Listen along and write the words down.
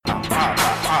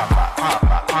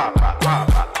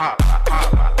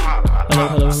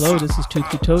Hello, this is Tooth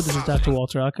to Toe. This is Dr.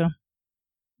 Walter Aka.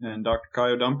 And Dr.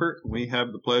 Kayo Dumpert. We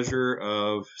have the pleasure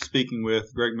of speaking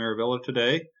with Greg Maravilla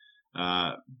today.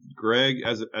 Greg,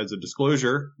 as a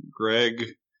disclosure, Greg,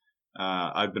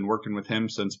 I've been working with him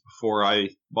since before I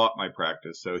bought my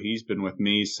practice. So he's been with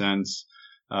me since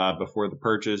before the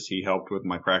purchase. He helped with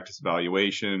my practice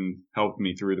evaluation, helped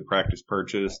me through the practice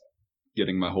purchase,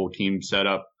 getting my whole team set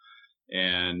up.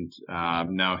 And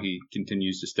now he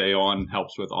continues to stay on,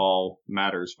 helps with all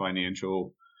matters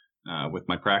financial with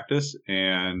my practice.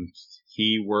 And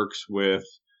he works with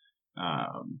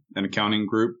an accounting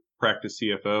group, Practice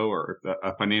CFO, or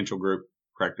a financial group,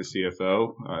 Practice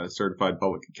CFO, certified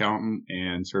public accountant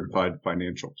and certified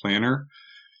financial planner.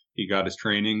 He got his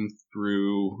training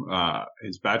through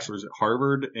his bachelor's at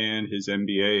Harvard and his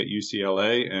MBA at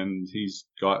UCLA, and he's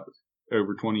got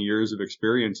over 20 years of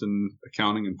experience in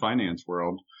accounting and finance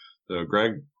world. So,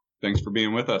 Greg, thanks for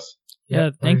being with us.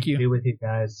 Yeah, thank you. To be with you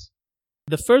guys.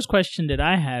 The first question that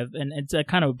I have, and it's a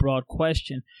kind of a broad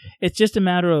question, it's just a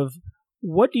matter of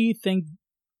what do you think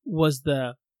was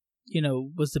the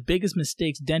biggest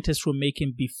mistakes dentists were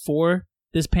making before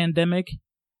this pandemic,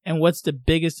 and what's the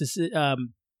biggest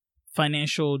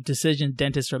financial decision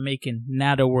dentists are making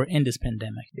now that we're in this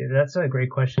pandemic? Yeah, that's a great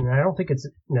question. I don't think it's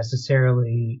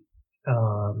necessarily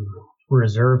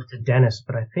reserved to dentists,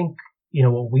 but I think,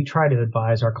 what we try to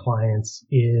advise our clients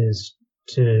is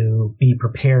to be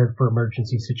prepared for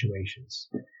emergency situations.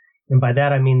 And by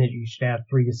that, I mean that you should have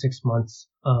 3 to 6 months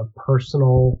of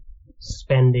personal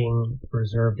spending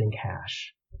reserved in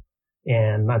cash.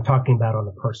 And I'm talking about on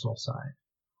the personal side.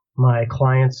 My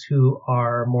clients who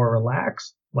are more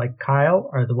relaxed, like Kyle,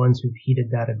 are the ones who've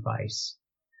heeded that advice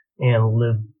and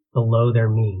live below their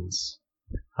means.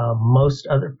 Most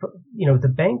other,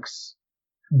 the banks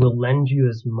will lend you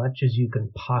as much as you can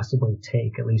possibly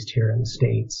take, at least here in the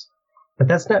States. But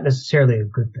that's not necessarily a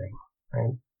good thing,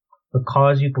 right?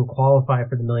 Because you can qualify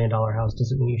for the $1 million house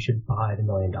doesn't mean you should buy the $1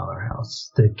 million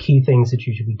house. The key things that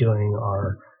you should be doing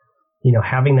are,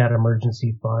 having that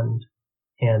emergency fund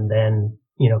and then,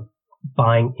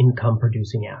 buying income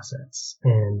producing assets.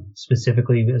 And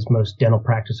specifically, as most dental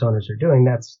practice owners are doing,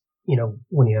 that's,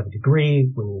 when you have a degree,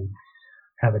 when you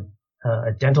have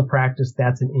a dental practice,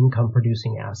 that's an income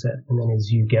producing asset. And then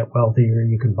as you get wealthier,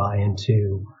 you can buy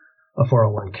into a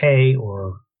 401k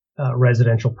or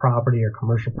residential property or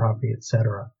commercial property,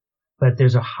 etc. But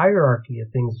there's a hierarchy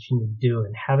of things that you need to do,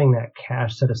 and having that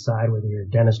cash set aside, whether you're a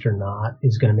dentist or not,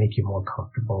 is going to make you more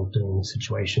comfortable doing the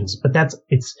situations. But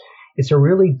it's a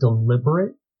really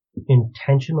deliberate,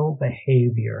 intentional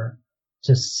behavior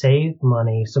to save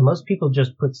money. So most people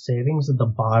just put savings at the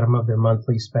bottom of their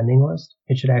monthly spending list.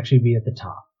 It should actually be at the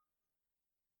top.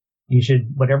 You should,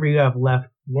 whatever you have left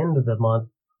at the end of the month,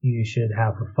 you should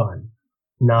have for fun,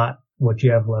 not what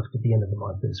you have left at the end of the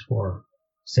month is for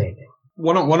saving.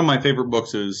 One of my favorite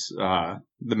books is The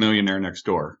Millionaire Next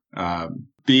Door.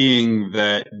 Being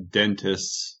that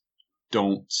dentists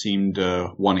don't seem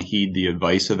to want to heed the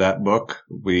advice of that book,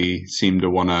 we seem to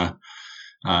want to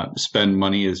spend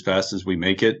money as fast as we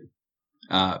make it.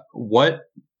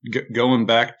 Going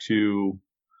back to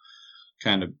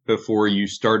kind of before you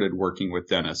started working with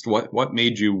dentists, what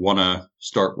made you want to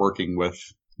start working with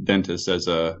dentists as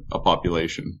a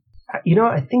population?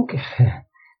 I think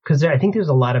because I think there's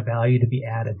a lot of value to be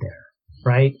added there,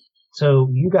 right? So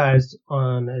you guys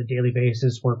on a daily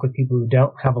basis work with people who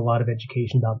don't have a lot of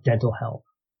education about dental health,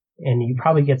 and you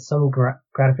probably get some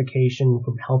gratification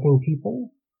from helping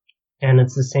people. And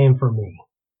it's the same for me,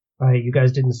 right? You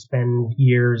guys didn't spend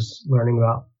years learning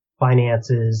about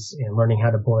finances and learning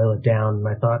how to boil it down. And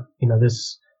I thought,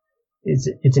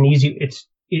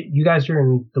 you guys are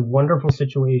in the wonderful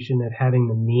situation of having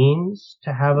the means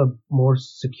to have a more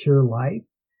secure life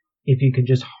if you could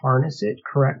just harness it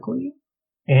correctly.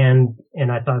 And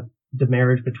I thought the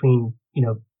marriage between,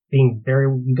 you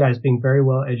guys being very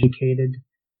well educated,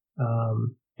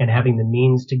 and having the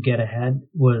means to get ahead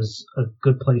was a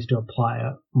good place to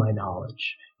apply my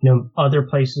knowledge. Other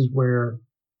places where,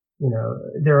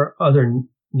 there are other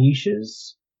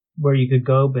niches where you could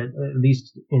go, but at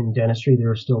least in dentistry,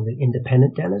 there are still the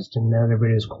independent dentist, and not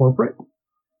everybody is corporate.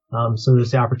 So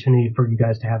there's the opportunity for you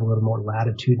guys to have a little more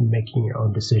latitude in making your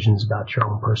own decisions about your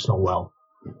own personal wealth.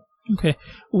 Okay.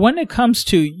 When it comes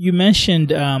to, you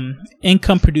mentioned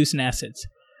income producing assets.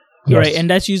 Yes. Right, and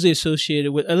that's usually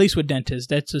associated with, at least with dentists,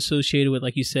 that's associated with,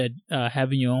 like you said,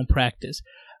 having your own practice.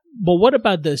 But what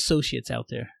about the associates out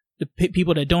there, the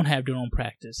people that don't have their own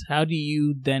practice? How do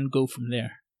you then go from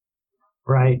there?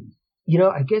 Right.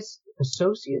 I guess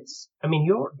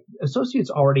your associates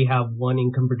already have one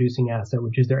income producing asset,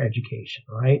 which is their education,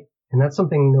 right? And that's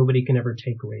something nobody can ever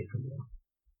take away from them.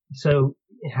 So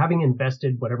having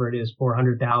invested whatever it is,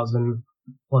 400,000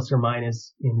 plus or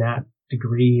minus in that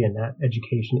degree and that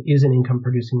education is an income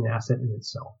producing asset in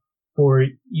itself. For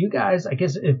you guys, I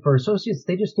guess for associates,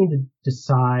 they just need to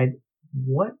decide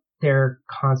what their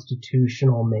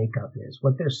constitutional makeup is,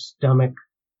 what their stomach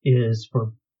is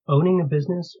for owning a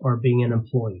business or being an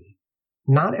employee.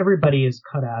 Not everybody is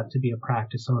cut out to be a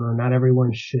practice owner. Not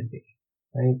everyone should be,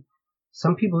 right?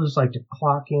 Some people just like to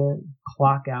clock in,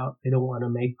 clock out. They don't want to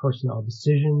make personnel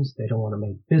decisions. They don't want to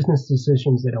make business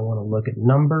decisions. They don't want to look at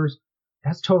numbers.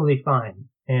 That's totally fine.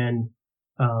 And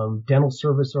dental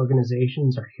service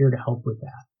organizations are here to help with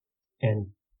that.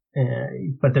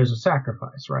 But there's a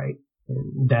sacrifice, right?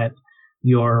 And that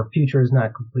your future is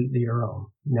not completely your own.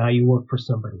 Now you work for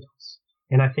somebody else.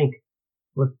 And I think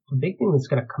what the big thing that's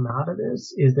going to come out of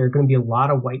this is there are going to be a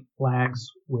lot of white flags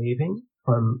waving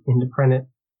from independent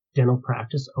dental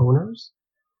practice owners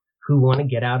who want to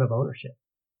get out of ownership.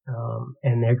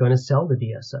 And they're going to sell the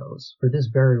DSOs for this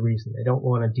very reason. They don't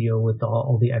want to deal with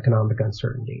all the economic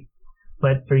uncertainty.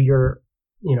 But for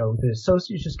the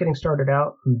associates just getting started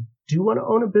out who do want to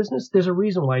own a business, there's a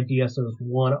reason why DSOs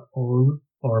want to own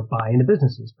or buy into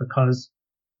businesses, because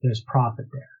there's profit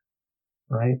there,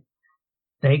 right?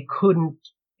 They couldn't,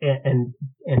 and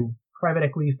private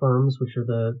equity firms, which are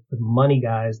the money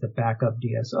guys that back up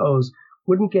DSOs,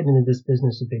 wouldn't get into this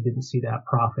business if they didn't see that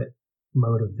profit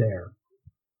motive there.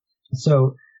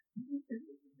 So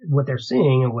what they're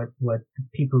seeing and what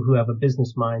people who have a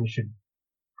business mind should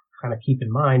kind of keep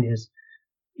in mind is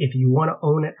if you want to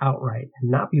own it outright and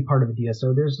not be part of a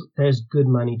DSO, there's good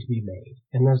money to be made.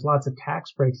 And there's lots of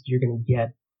tax breaks that you're going to get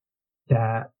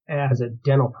that as a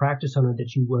dental practice owner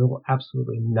that you will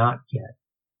absolutely not get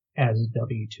as a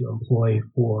W-2 employee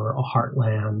for a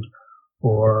Heartland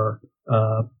or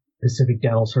Pacific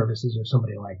Dental Services or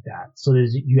somebody like that. So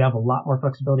you have a lot more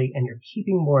flexibility and you're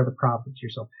keeping more of the profit to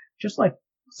yourself. Just like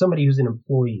somebody who's an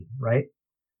employee, right?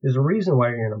 There's a reason why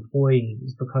you're an employee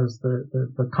is because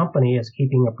the company is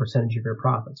keeping a percentage of your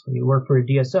profits. When you work for a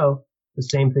DSO, the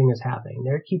same thing is happening.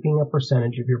 They're keeping a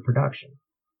percentage of your production.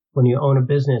 When you own a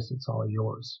business, it's all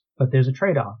yours. But there's a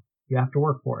trade-off. You have to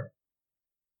work for it.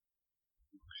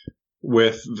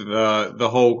 With the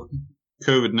whole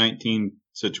COVID-19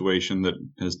 situation that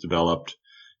has developed,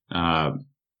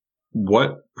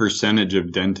 what percentage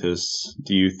of dentists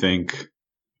do you think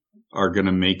are going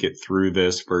to make it through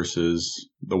this versus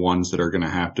the ones that are going to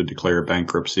have to declare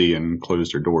bankruptcy and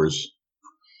close their doors?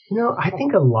 I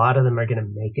think a lot of them are going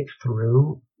to make it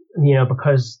through,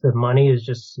 because the money is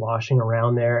just sloshing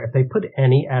around there. If they put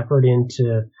any effort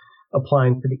into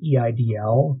applying for the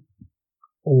EIDL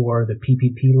or the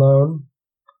PPP loan,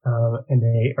 and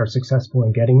they are successful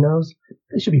in getting those,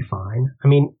 they should be fine. I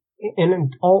mean, and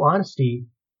in all honesty,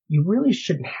 you really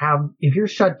shouldn't have, if you're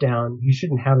shut down, you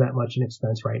shouldn't have that much in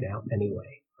expense right now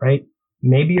anyway, right?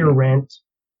 Maybe your rent,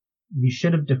 you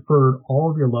should have deferred all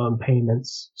of your loan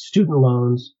payments, student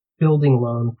loans, building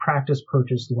loan, practice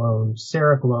purchase loan,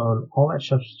 SERIC loan, all that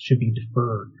stuff should be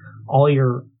deferred. All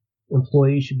your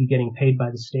employees should be getting paid by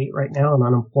the state right now on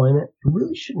unemployment. You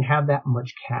really shouldn't have that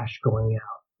much cash going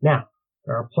out. Now,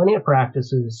 there are plenty of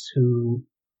practices who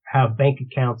have bank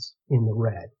accounts in the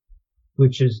red,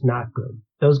 which is not good.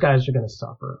 Those guys are going to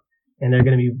suffer, and they're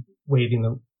going to be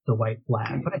waving the white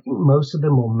flag. But I think most of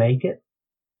them will make it,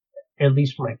 at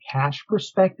least from a cash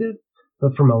perspective.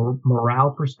 But from a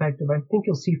morale perspective, I think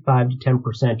you'll see 5 to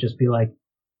 10% just be like,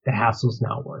 the hassle's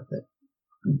not worth it.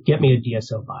 Get me a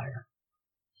DSO buyer.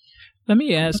 Let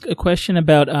me ask a question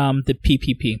about the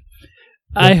PPP.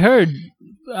 Yeah. I heard,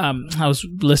 I was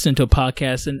listening to a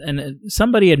podcast, and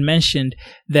somebody had mentioned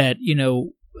that,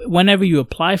 whenever you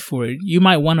apply for it, you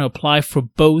might want to apply for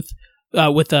both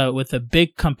with a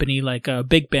big company like a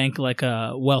big bank like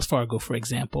Wells Fargo, for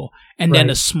example, and then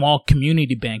a small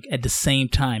community bank at the same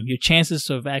time. Your chances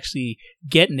of actually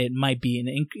getting it might be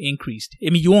increased.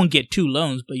 I mean, you won't get 2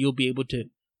 loans, but you'll be able to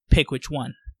pick which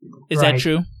one. Is that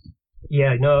true?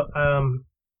 Yeah, no.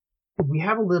 We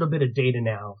have a little bit of data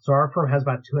now. So our firm has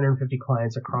about 250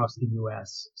 clients across the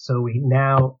U.S. So we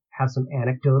now have some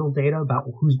anecdotal data about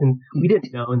we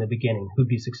didn't know in the beginning who'd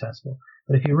be successful.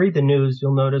 But if you read the news,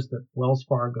 you'll notice that Wells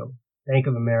Fargo, Bank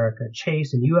of America,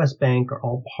 Chase, and U.S. Bank are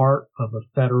all part of a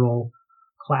federal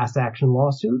class action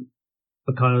lawsuit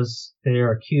because they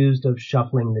are accused of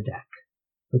shuffling the deck.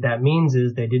 What that means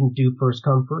is they didn't do first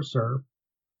come, first serve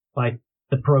like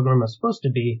the program was supposed to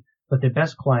be, but their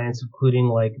best clients, including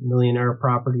like Millionaire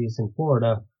Properties in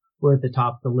Florida, were at the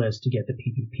top of the list to get the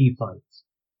PPP funds.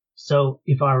 So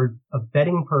if I were a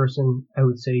betting person, I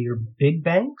would say your big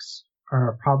banks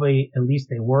are probably, at least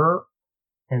they were,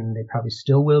 and they probably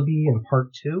still will be in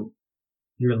part 2.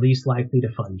 you're least likely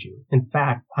to fund you. In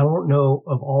fact, I don't know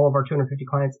of all of our 250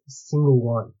 clients, a single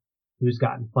one who's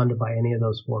gotten funded by any of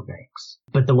those 4 banks.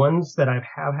 But the ones that I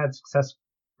have had success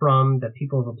from that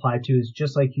people have applied to is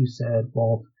just like you said,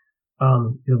 Walt,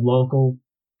 your local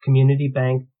community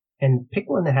bank, and pick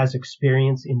one that has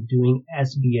experience in doing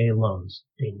SBA loans.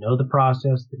 They know the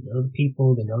process, they know the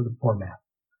people, they know the format.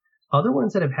 Other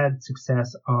ones that have had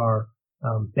success are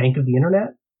Bank of the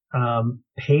Internet,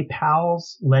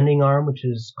 PayPal's lending arm, which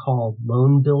is called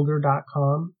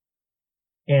loanbuilder.com.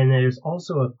 And there's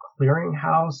also a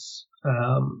clearinghouse.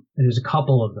 There's a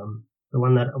couple of them. The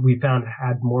one that we found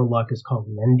had more luck is called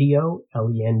Lendio,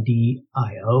 Lendio.com.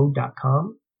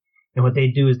 And what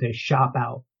they do is they shop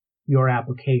out your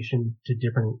application to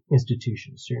different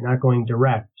institutions. So you're not going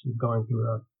direct, you're going through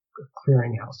a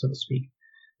clearinghouse, so to speak.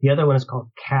 The other one is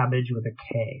called Cabbage with a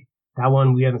K. That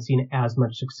one we haven't seen as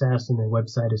much success, and their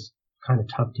website is kind of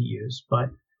tough to use, but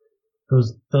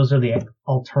those are the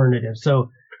alternatives. So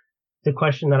the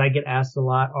question that I get asked a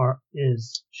lot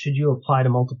is, should you apply to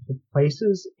multiple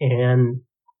places? And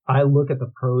I look at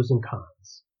the pros and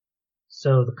cons.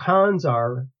 So the cons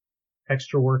are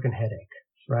extra work and headache,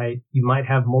 right? You might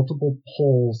have multiple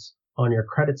pulls on your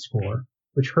credit score,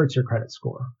 which hurts your credit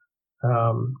score.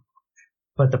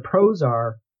 But the pros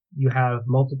are you have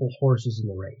multiple horses in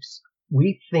the race.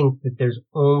 We think that there's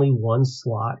only one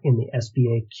slot in the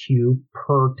SBA queue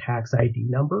per tax ID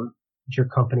number. Your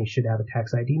company should have a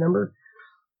tax ID number.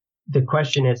 The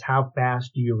question is, how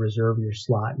fast do you reserve your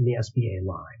slot in the SBA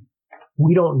line?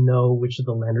 We don't know which of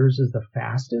the lenders is the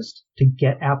fastest to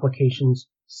get applications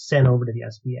sent over to the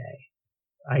SBA.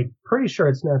 I'm pretty sure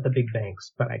it's not the big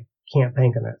banks, but I can't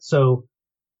bank on that. So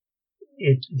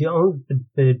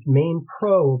the main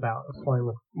pro about applying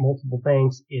with multiple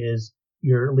banks is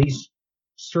you're at least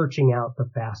searching out the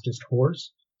fastest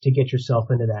horse to get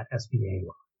yourself into that SBA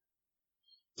loan.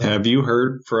 Have you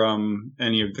heard from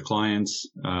any of the clients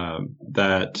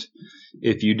that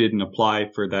if you didn't apply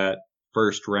for that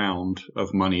first round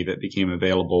of money that became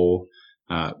available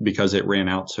because it ran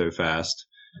out so fast,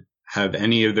 have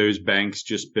any of those banks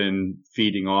just been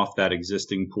feeding off that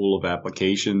existing pool of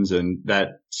applications, and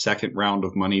that second round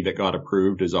of money that got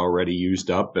approved is already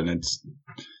used up and it's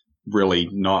really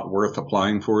not worth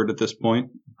applying for it at this point?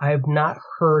 I have not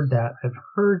heard that. I've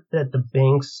heard that the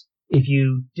banks, if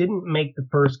you didn't make the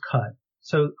first cut,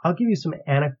 so I'll give you some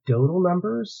anecdotal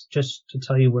numbers just to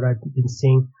tell you what I've been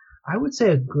seeing. I would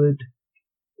say a good,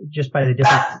 just by the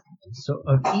difference. So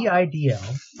of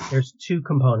EIDL, there's 2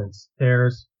 components.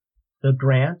 There's the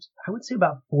grant. I would say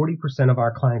about 40% of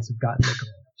our clients have gotten the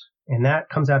grant, and that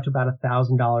comes out to about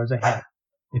 $1,000 a head.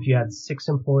 If you had 6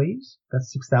 employees,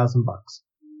 that's $6,000.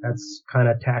 That's kind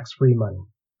of tax-free money.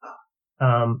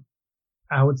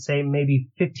 I would say maybe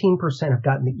 15% have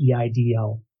gotten the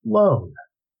EIDL loan.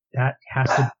 That has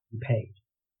to be paid.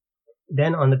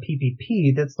 Then on the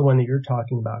PPP, that's the one that you're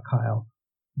talking about, Kyle.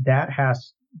 That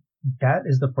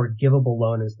is the forgivable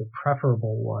loan, is the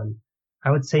preferable one.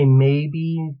 I would say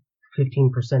maybe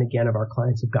 15% again of our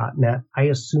clients have gotten that. I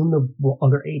assume the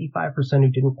other 85%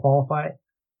 who didn't qualify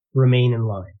remain in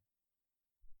line.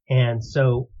 And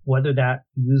so whether that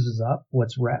uses up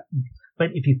what's but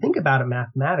if you think about it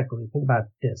mathematically, think about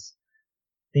this.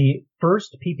 The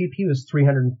first PPP was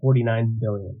 $349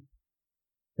 billion.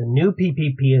 The new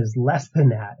PPP is less than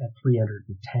that at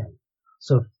 $310.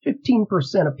 So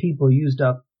 15% of people used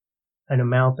up an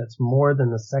amount that's more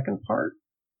than the second part.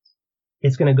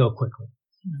 It's going to go quickly.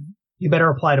 You better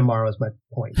apply tomorrow is my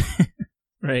point.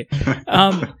 Right.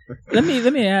 Let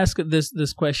me ask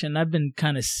this question. I've been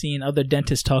kind of seeing other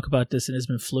dentists talk about this, and it's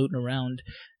been floating around.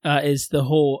 Is the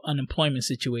whole unemployment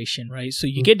situation, right? So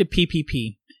you get the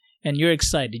PPP, and you're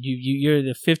excited. You're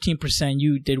the 15%.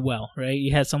 You did well, right?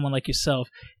 You had someone like yourself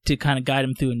to kind of guide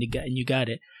them through, and you got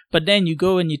it. But then you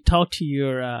go and you talk to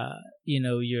your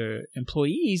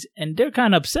employees, and they're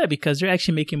kind of upset because they're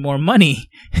actually making more money,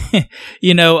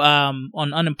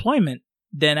 on unemployment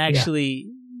than actually.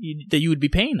 Yeah. That you would be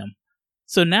paying them.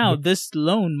 So now this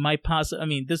loan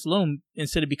this loan,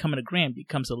 instead of becoming a grant,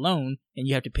 becomes a loan and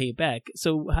you have to pay it back.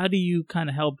 So how do you kind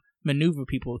of help maneuver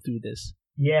people through this?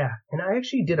 Yeah. And I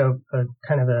actually did a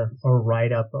kind of a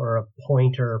write-up or a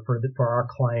pointer for our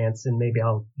clients, and maybe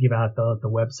I'll give out the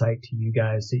website to you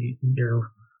guys so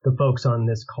the folks on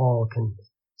this call can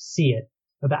see it,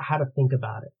 about how to think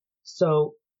about it.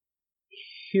 So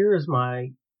here's my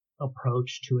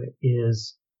approach to it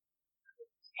is,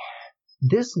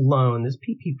 this loan, this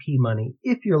PPP money,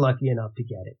 if you're lucky enough to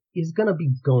get it, is going to be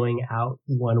going out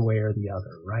one way or the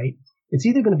other, right? It's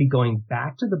either going to be going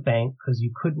back to the bank because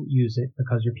you couldn't use it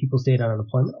because your people stayed on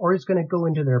unemployment, or it's going to go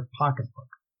into their pocketbook.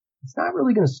 it's not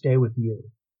really going to stay with you,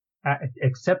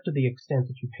 except to the extent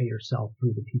that you pay yourself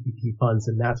through the PPP funds,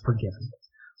 and that's forgiven.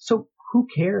 So who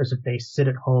cares if they sit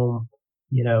at home,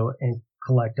 and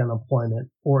collect unemployment,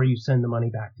 or you send the money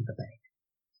back to the bank?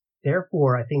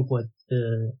 Therefore, I think what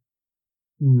the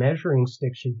measuring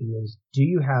stick should be is, do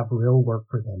you have real work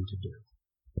for them to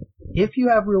do? If you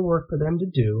have real work for them to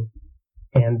do,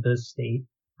 and the state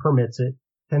permits it,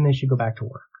 then they should go back to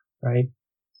work, right?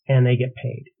 And they get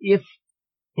paid.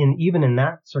 Even in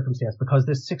that circumstance, because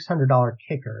this $600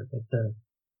 kicker that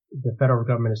the federal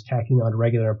government is tacking on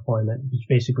regular employment, which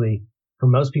basically for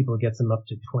most people it gets them up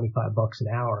to $25 an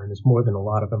hour, and it's more than a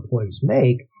lot of employees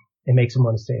make, it makes them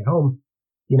want to stay at home,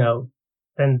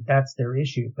 then that's their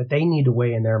issue. But they need to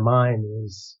weigh in their mind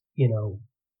is,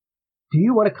 do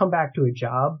you want to come back to a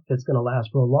job that's going to last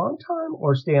for a long time,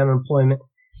 or stay on unemployment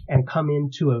and come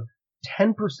into a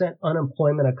 10%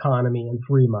 unemployment economy in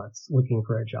 3 months looking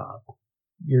for a job?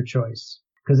 Your choice.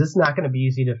 Because it's not going to be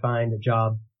easy to find a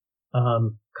job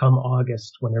come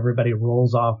August, when everybody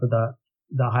rolls off of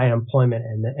the high employment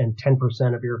and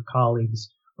 10% of your colleagues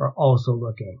are also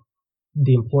looking.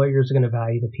 The employers are going to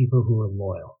value the people who are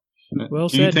loyal. Well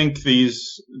said. Do you think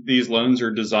these loans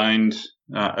are designed,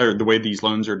 or the way these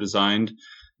loans are designed,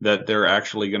 that they're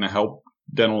actually going to help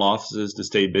dental offices to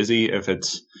stay busy? If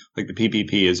it's like the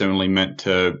PPP is only meant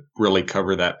to really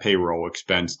cover that payroll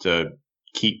expense to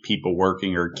keep people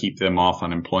working or keep them off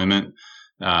unemployment,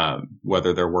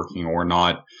 whether they're working or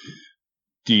not.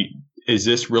 Is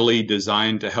this really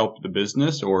designed to help the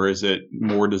business, or is it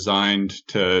more designed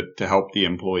to help the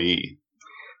employee?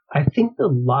 I think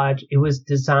it was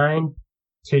designed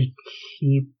to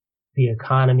keep the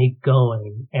economy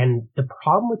going. And the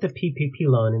problem with the PPP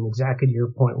loan, and exactly to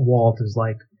your point, Walt, is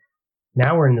like,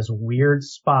 now we're in this weird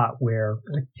spot where,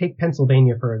 take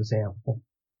Pennsylvania, for example,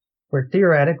 where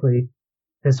theoretically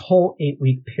this whole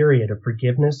 8-week period of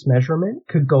forgiveness measurement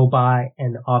could go by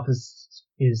and the office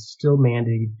is still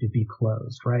mandated to be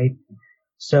closed, right?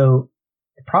 So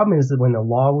the problem is that when the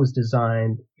law was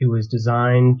designed, it was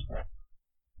designed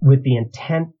with the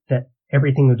intent that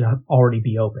everything would already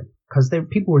be open. Because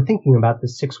people were thinking about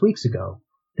this 6 weeks ago.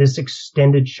 This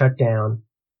extended shutdown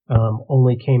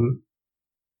only came,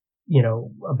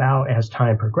 about as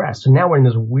time progressed. So now we're in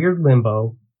this weird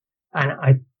limbo. And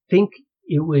I think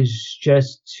it was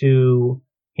just to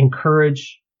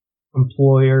encourage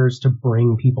employers to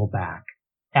bring people back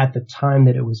at the time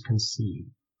that it was conceived.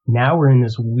 Now we're in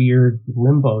this weird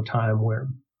limbo time where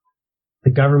the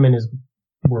government is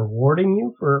rewarding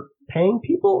you for paying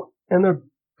people, and the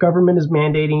government is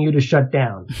mandating you to shut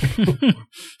down.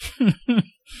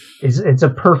 It's a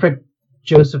perfect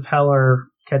Joseph Heller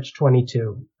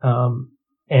catch-22.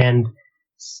 And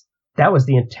that was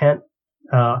the intent.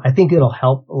 I think it'll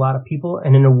help a lot of people.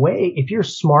 And in a way, if you're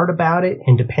smart about it,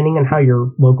 and depending on how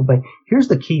your local bank, here's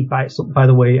the key, by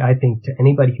the way, I think, to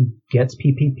anybody who gets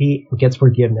PPP and gets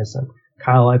forgiveness. And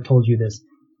Kyle, I've told you this,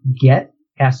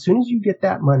 as soon as you get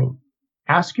that money,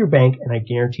 ask your bank, and I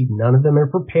guarantee none of them are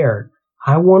prepared.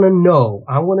 I want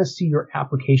to see your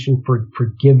application for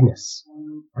forgiveness,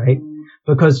 right?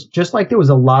 Because just like there was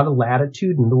a lot of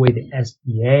latitude in the way the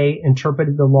SBA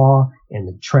interpreted the law and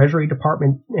the Treasury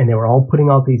Department, and they were all putting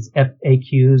out these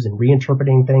FAQs and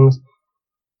reinterpreting things,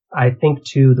 I think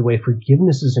too the way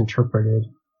forgiveness is interpreted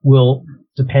will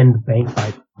depend bank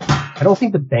by. I don't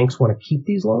think the banks want to keep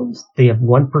these loans. They have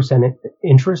 1%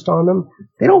 interest on them.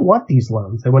 They don't want these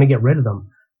loans. They want to get rid of them.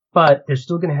 But they're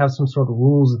still going to have some sort of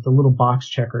rules that the little box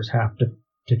checkers have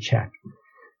to check.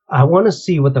 I want to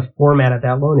see what the format of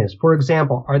that loan is. For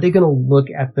example, are they going to look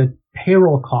at the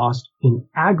payroll cost in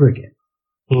aggregate?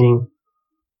 Meaning,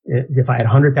 if I had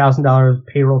 $100,000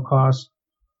 payroll cost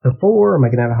before, am I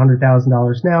going to have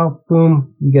 $100,000 now?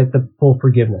 Boom, you get the full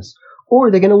forgiveness. Or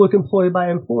are they going to look employee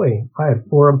by employee? I had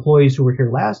 4 employees who were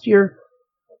here last year,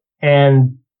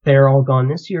 and they're all gone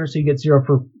this year, so you get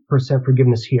 0%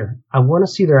 forgiveness here. I want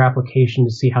to see their application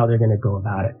to see how they're going to go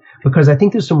about it. Because I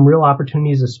think there's some real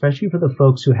opportunities, especially for the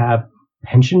folks who have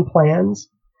pension plans,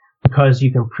 because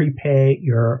you can prepay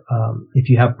your, if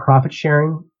you have profit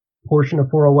sharing portion of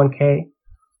 401k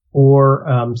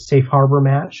or safe harbor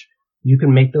match, you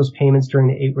can make those payments during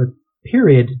the 8-week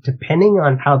period, depending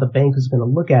on how the bank is going to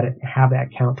look at it and have that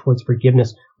count towards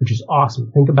forgiveness, which is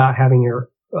awesome. Think about having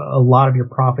a lot of your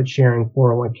profit sharing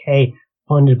 401k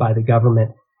funded by the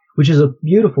government, which is a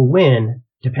beautiful win,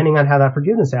 depending on how that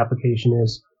forgiveness application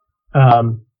is,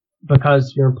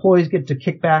 because your employees get to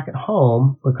kick back at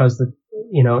home because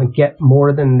and get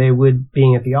more than they would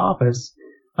being at the office,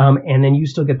 and then you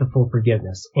still get the full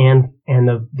forgiveness, and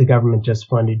the government just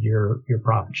funded your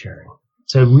profit sharing.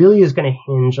 So it really is going to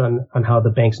hinge on how the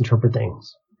banks interpret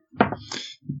things.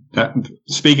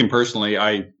 Speaking personally,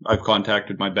 I've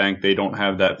contacted my bank. They don't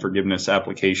have that forgiveness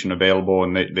application available,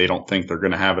 and they don't think they're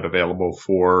going to have it available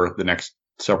for the next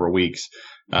several weeks.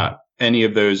 Any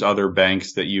of those other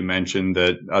banks that you mentioned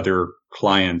that other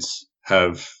clients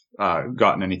have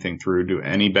gotten anything through? Do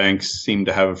any banks seem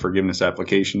to have a forgiveness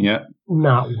application yet?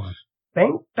 Not one.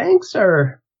 Banks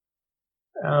are,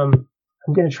 I'm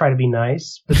going to try to be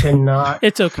nice, but they're not.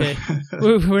 It's okay.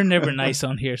 We're never nice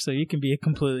on here, so you can be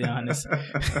completely honest.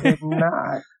 They're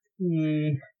not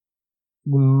the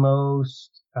most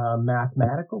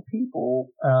mathematical people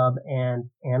and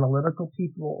analytical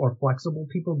people or flexible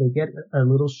people. They get a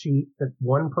little sheet that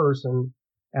one person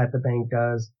at the bank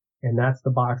does, and that's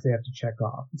the box they have to check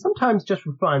off. And sometimes just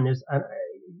for fun,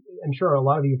 I'm sure a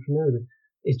lot of you are familiar with it.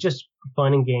 It's just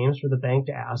fun and games for the bank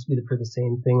to ask you for the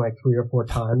same thing like 3 or 4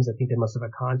 times. I think they must have a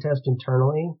contest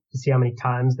internally to see how many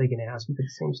times they can ask you for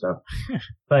the same stuff.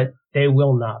 But they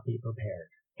will not be prepared.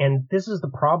 And this is the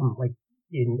problem, like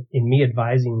in me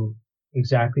advising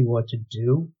exactly what to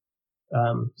do,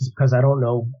 just because I don't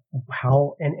know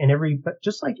how, but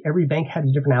just like every bank had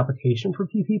a different application for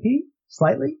PPP,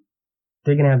 slightly,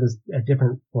 they're going to have a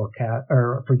different forecast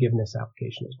or forgiveness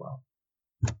application as well.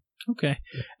 Okay.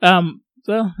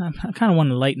 Well, I kind of want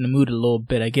to lighten the mood a little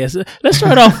bit, I guess. Let's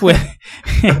start off with,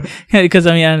 because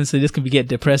I mean, honestly, this can get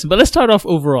depressing, but let's start off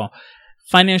overall.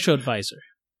 Financial advisor.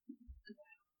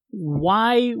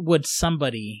 Why would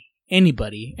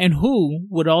anybody, and who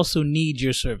would also need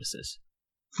your services?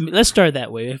 I mean, let's start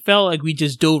that way. It felt like we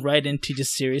just dove right into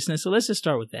just seriousness, so let's just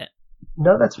start with that.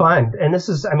 No, that's fine. And this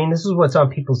is what's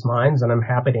on people's minds, and I'm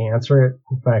happy to answer it.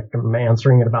 In fact, I'm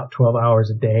answering it about 12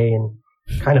 hours a day and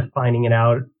kind of finding it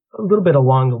out a little bit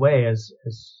along the way as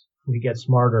we get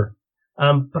smarter.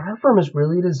 But our firm is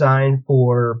really designed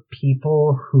for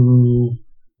people who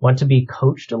want to be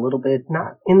coached a little bit,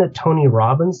 not in the Tony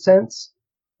Robbins sense,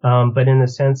 but in the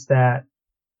sense that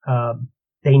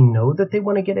they know that they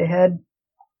want to get ahead.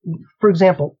 For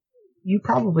example, you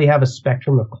probably have a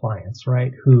spectrum of clients,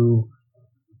 right? Who,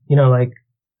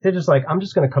 they're just like, I'm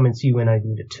just going to come and see you when I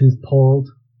need a tooth pulled,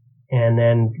 and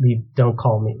then don't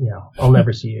call me, I'll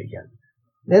never see you again.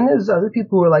 Then there's other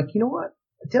people who are like, you know what?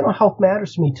 Dental health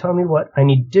matters to me. Tell me what I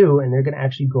need to do. And they're going to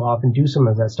actually go off and do some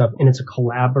of that stuff. And it's a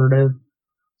collaborative,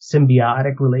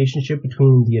 symbiotic relationship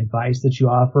between the advice that you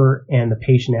offer and the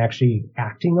patient actually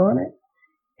acting on it.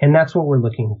 And that's what we're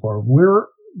looking for. We're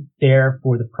there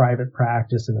for the private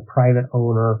practice and the private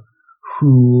owner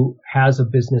who has a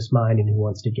business mind and who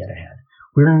wants to get ahead.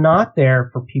 We're not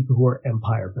there for people who are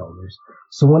empire builders.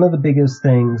 So one of the biggest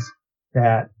things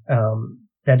that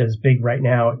is big right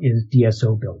now is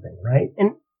DSO building, right?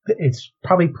 And it's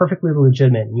probably perfectly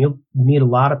legitimate. And you'll meet a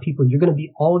lot of people.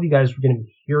 All of you guys are going to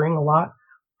be hearing a lot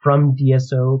from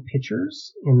DSO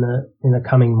pitchers in the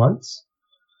coming months.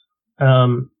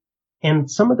 And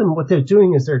some of them, what they're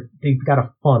doing is they've got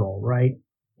a funnel, right?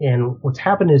 And what's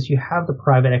happened is you have the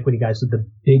private equity guys with the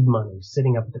big money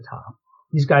sitting up at the top.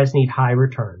 These guys need high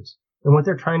returns. And what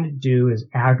they're trying to do is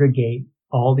aggregate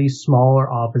all these smaller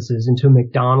offices into a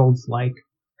McDonald's-like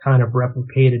kind of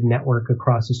replicated network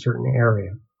across a certain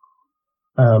area.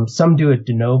 Some do it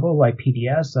de novo, like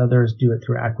PDS. Others do it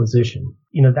through acquisition.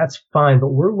 That's fine, but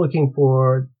we're looking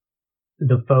for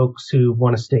the folks who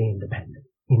want to stay independent,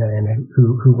 and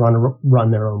who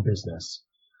run their own business.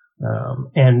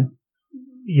 And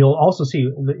you'll also see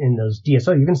in those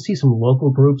DSO, you're going to see some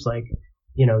local groups like,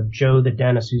 Joe the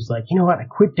dentist, who's like, you know what, I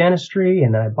quit dentistry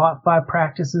and I bought 5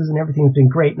 practices and everything's been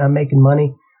great and I'm making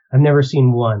money. I've never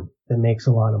seen one that makes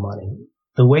a lot of money.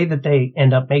 The way that they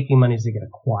end up making money is they get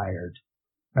acquired,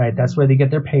 right? That's where they get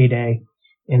their payday.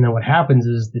 And then what happens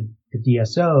is the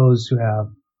DSOs who have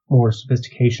more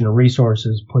sophistication and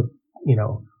resources put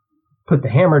the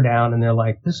hammer down and they're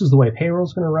like, this is the way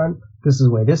payroll's going to run. This is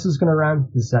the way this is going to run.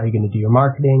 This is how you're going to do your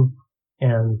marketing.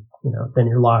 And, then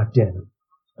you're locked in.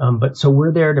 But so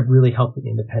we're there to really help the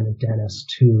independent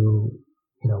dentist who,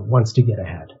 wants to get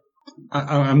ahead.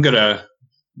 I'm going to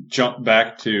jump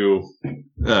back to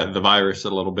the virus a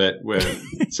little bit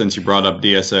since you brought up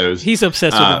DSOs. He's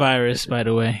obsessed with the virus, by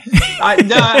the way.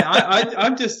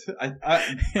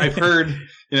 I've heard,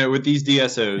 with these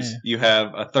DSOs, you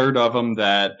have a third of them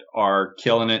that are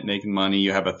killing it, making money.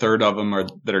 You have a third of them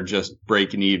that are just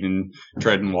breaking even,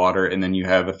 treading water. And then you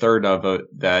have a third of it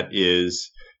that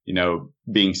is,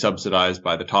 being subsidized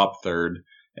by the top third.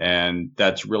 And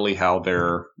that's really how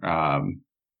their,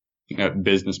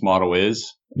 business model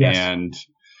is. Yes. And,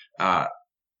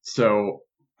 so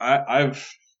I've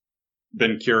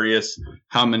been curious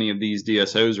how many of these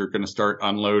DSOs are going to start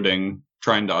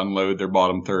trying to unload their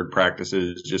bottom third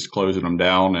practices, just closing them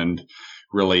down. And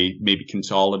really maybe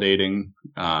consolidating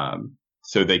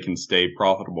so they can stay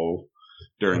profitable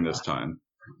during this time?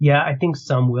 Yeah, I think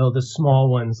some will. The small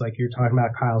ones, like you're talking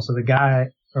about, Kyle. So the guy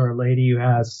or lady who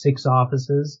has 6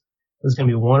 offices, there's going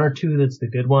to be 1 or 2 that's the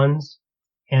good ones,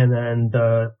 and then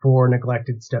the 4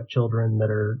 neglected stepchildren that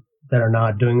are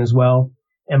not doing as well.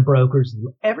 And brokers,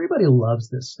 everybody loves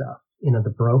this stuff.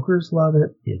 The brokers love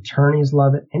it, the attorneys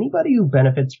love it. Anybody who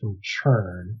benefits from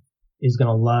churn is going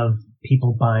to love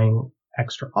people buying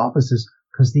extra offices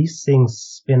because these things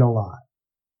spin a lot.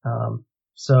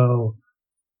 So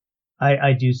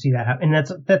I do see that happen,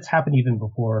 and that's happened even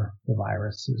before the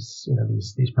virus is,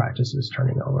 these practices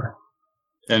turning over.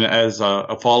 And as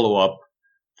a follow-up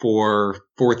for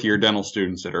 4th-year dental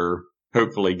students that are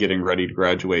hopefully getting ready to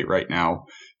graduate right now,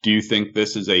 do you think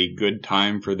this is a good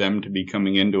time for them to be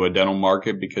coming into a dental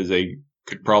market because they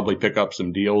could probably pick up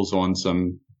some deals on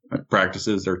some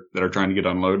practices that are trying to get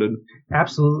unloaded?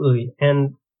 Absolutely.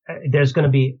 And there's going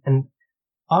to be, and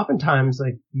oftentimes,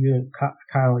 like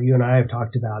Kyle, you and I have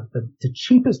talked about, the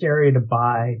cheapest area to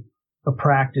buy a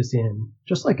practice in,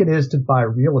 just like it is to buy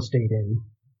real estate in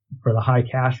for the high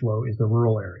cash flow, is the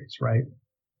rural areas, right?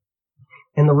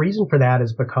 And the reason for that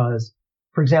is because,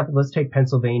 for example, let's take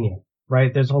Pennsylvania,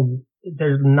 right? There's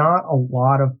not a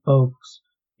lot of folks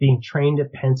being trained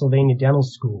at Pennsylvania dental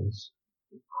schools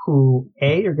who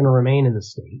A, are going to remain in the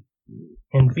state,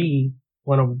 and B,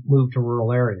 want to move to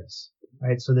rural areas.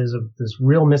 Right. So there's this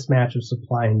real mismatch of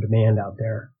supply and demand out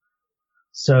there.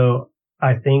 So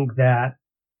I think that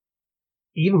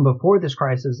even before this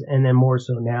crisis, and then more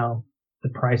so now, the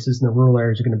prices in the rural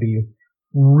areas are going to be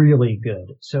really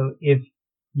good. So if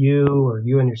you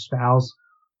and your spouse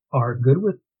are good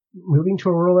with moving to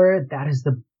a rural area, that is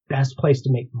the best place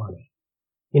to make money.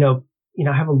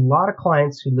 I have a lot of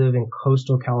clients who live in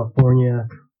coastal California,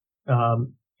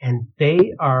 and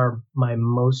they are my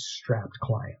most strapped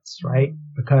clients, right?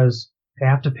 Because they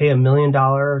have to pay $1 million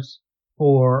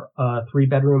for a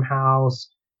 3-bedroom house,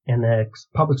 and the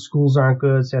public schools aren't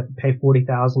good, so they have to pay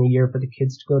 $40,000 a year for the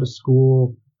kids to go to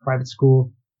school, private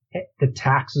school. The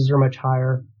taxes are much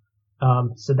higher.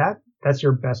 So that's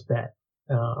your best bet,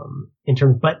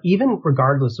 but even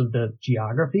regardless of the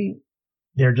geography,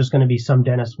 there are just going to be some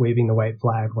dentists waving the white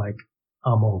flag like,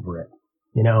 I'm over it.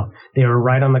 They were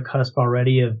right on the cusp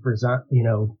already of,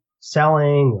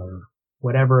 selling or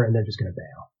whatever, and they're just going to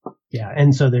bail. Yeah.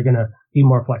 And so they're going to be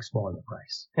more flexible on the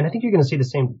price. And I think you're going to see the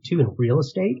same too in real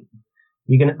estate.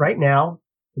 Right now,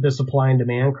 the supply and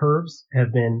demand curves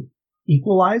have been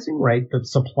equalizing, right? The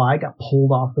supply got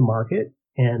pulled off the market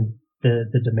and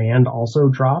the demand also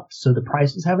dropped. So the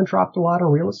prices haven't dropped a lot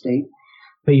on real estate,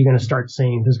 but you're going to start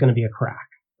seeing there's going to be a crack,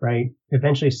 right?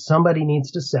 Eventually somebody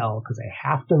needs to sell because they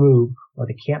have to move or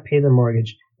they can't pay their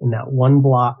mortgage. And that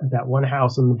one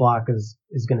house in the block is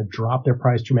going to drop their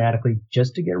price dramatically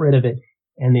just to get rid of it.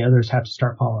 And the others have to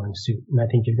start following suit. And I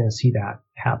think you're going to see that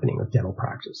happening with dental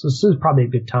practice. So this is probably a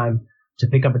good time to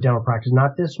pick up a dental practice,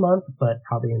 not this month, but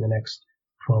probably in the next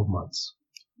 12 months.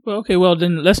 Well, okay, well,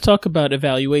 then let's talk about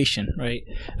evaluation, right?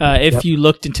 If you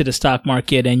looked into the stock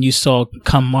market and you saw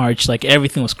come March, like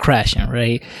everything was crashing,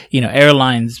 right?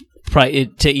 Airlines,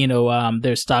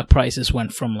 their stock prices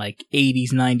went from like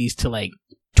 80s, 90s to like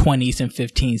 20s and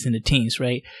 15s and the teens,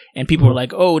 right? And people were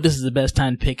like, oh, this is the best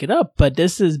time to pick it up. But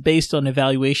this is based on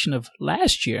evaluation of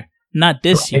last year, not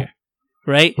this year,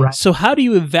 right? So how do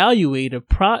you evaluate a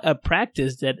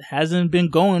practice that hasn't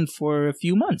been going for a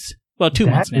few months? Well, 2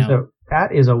 months now.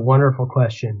 That is a wonderful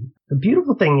question. The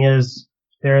beautiful thing is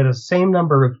there are the same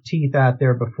number of teeth out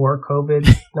there before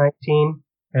COVID-19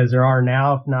 as there are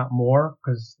now, if not more,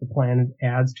 because the plan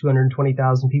adds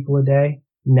 220,000 people a day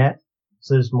net.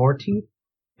 So there's more teeth.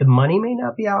 The money may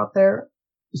not be out there.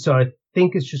 So I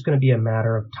think it's just going to be a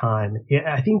matter of time.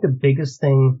 I think the biggest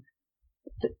thing,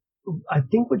 I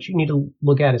think what you need to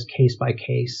look at is case by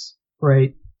case,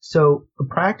 right? So a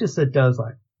practice that does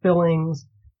like fillings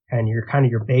and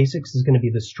your basics is going to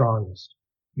be the strongest.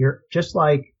 You're just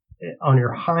like on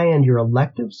your high end, your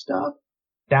elective stuff,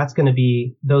 that's going to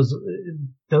be those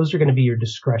are going to be your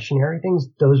discretionary things.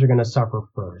 Those are going to suffer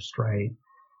first, right?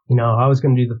 I was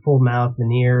going to do the full mouth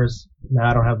veneers. Now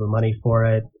I don't have the money for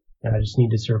it and I just need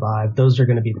to survive. Those are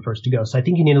going to be the first to go. So I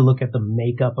think you need to look at the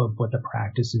makeup of what the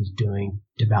practice is doing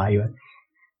to value it.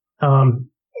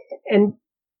 And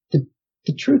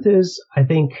the truth is, I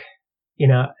think,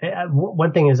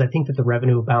 one thing is I think that the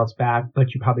revenue will bounce back,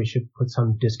 but you probably should put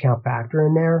some discount factor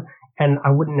in there. And I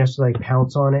wouldn't necessarily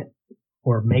pounce on it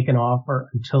or make an offer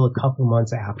until a couple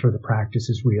months after the practice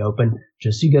is reopened,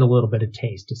 just so you get a little bit of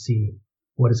taste to see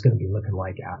what it's going to be looking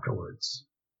like afterwards.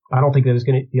 I don't think there's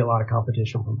going to be a lot of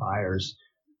competition from buyers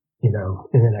in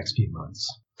the next few months.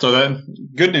 So then,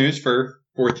 good news for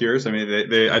fourth years. I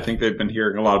mean, I think they've been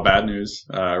hearing a lot of bad news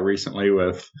recently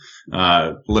with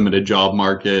limited job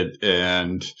market,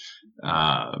 and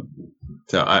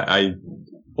so I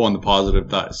on the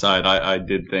positive side, I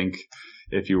did think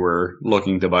if you were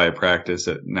looking to buy a practice,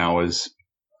 that now is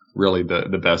really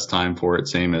the best time for it.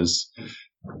 Same as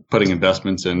putting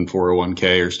investments in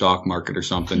 401k or stock market or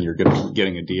something, you're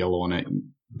getting a deal on it, and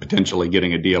potentially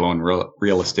getting a deal on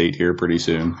real estate here pretty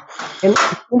soon. And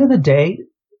at the end of the day,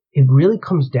 it really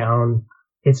comes down,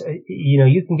 it's,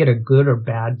 you can get a good or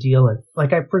bad deal. And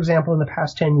for example, in the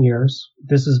past 10 years,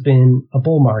 this has been a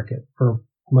bull market for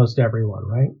most everyone,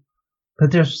 right?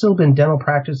 But there's still been dental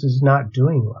practices not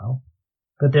doing well,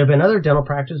 but there have been other dental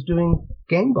practices doing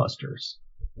gangbusters,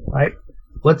 right?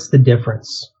 What's the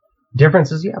difference?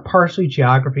 Difference is, partially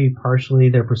geography, partially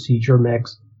their procedure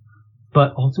mix,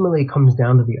 but ultimately it comes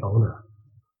down to the owner.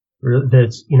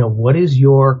 That's, what is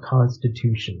your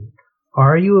constitution?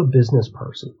 Are you a business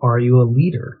person? Are you a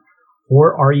leader?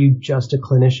 Or are you just a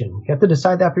clinician? You have to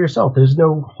decide that for yourself. There's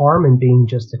no harm in being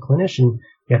just a clinician.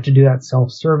 You have to do that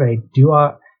self-survey.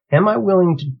 Am I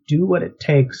willing to do what it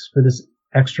takes for this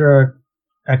extra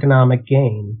economic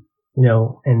gain,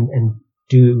 and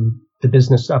do the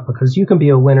business stuff? Because you can be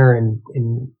a winner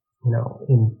in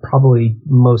probably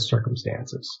most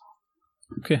circumstances.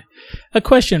 Okay. A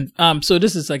question. So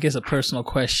this is, I guess, a personal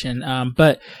question.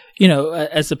 But,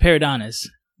 as a periodontist,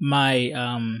 my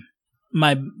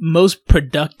most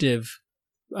productive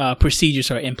procedures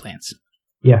are implants.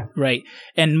 Yeah. Right.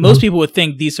 And most people would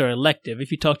think these are elective.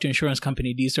 If you talk to an insurance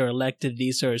company, these are elective.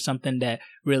 These are something that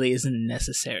really isn't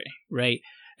necessary. Right.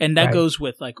 And that goes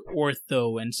with like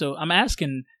ortho. And so I'm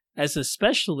asking, as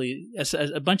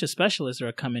a bunch of specialists that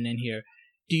are coming in here,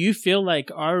 do you feel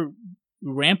like our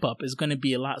ramp up is going to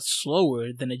be a lot slower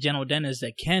than a general dentist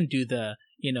that can do the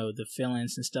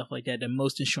fill-ins and stuff like that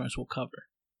most insurance will cover?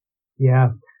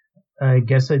 Yeah. I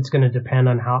guess it's going to depend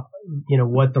on how,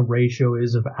 what the ratio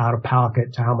is of out of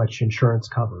pocket to how much insurance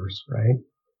covers, right?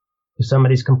 If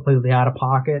somebody's completely out of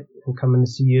pocket and coming to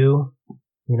see you,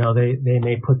 they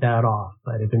may put that off.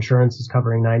 But if insurance is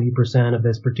covering 90% of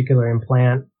this particular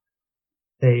implant,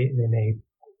 they may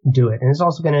do it. And it's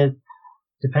also going to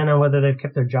depend on whether they've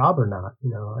kept their job or not.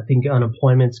 I think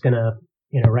unemployment's going to,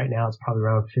 right now it's probably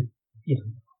around,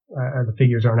 the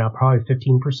figures are now probably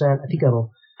 15%. I think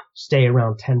it'll stay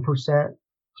around 10%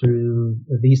 through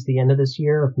at least the end of this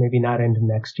year, if maybe not into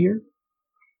next year.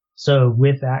 So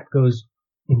with that goes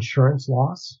insurance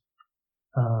loss.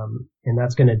 And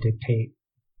that's going to dictate,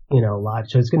 a lot.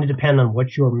 So it's going to depend on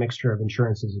what your mixture of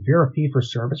insurance is. If you're a fee for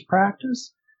service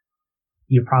practice,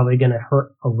 you're probably going to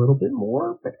hurt a little bit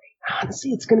more, but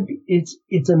honestly,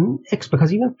 it's a mix,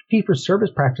 because even fee for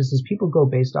service practices, people go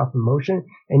based off emotion,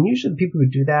 and usually the people who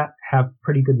do that have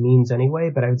pretty good means anyway.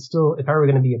 But I would still, if I were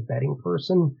going to be a betting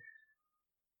person,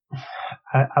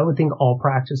 I would think all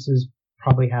practices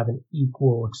probably have an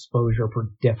equal exposure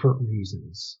for different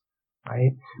reasons,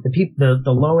 right? The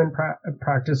low end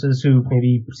practices who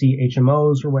maybe see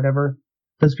HMOs or whatever,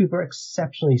 those people are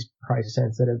exceptionally price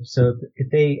sensitive. So if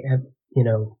they have,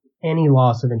 any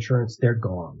loss of insurance, they're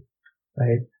gone.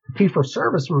 Right? Fee for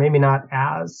service are maybe not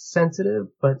as sensitive,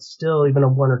 but still even a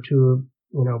 1 or 2,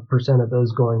 % of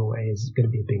those going away is going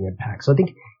to be a big impact. So I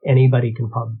think anybody can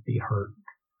probably be hurt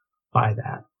by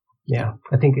that. Yeah.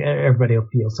 I think everybody will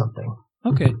feel something.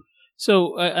 Okay.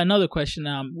 So another question.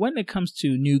 When it comes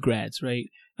to new grads, right?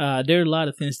 There are a lot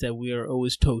of things that we are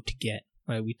always told to get,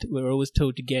 right? We're always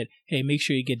told to get, hey, make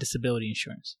sure you get disability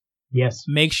insurance. Yes.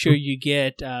 Make sure you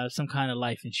get some kind of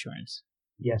life insurance.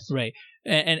 Yes. Right.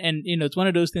 And it's one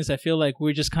of those things I feel like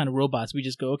we're just kind of robots. We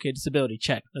just go, okay, disability,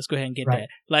 check. Let's go ahead and get that.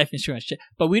 Life insurance, check.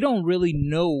 But we don't really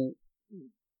know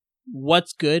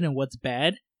what's good and what's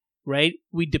bad, right?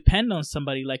 We depend on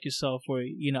somebody like yourself or,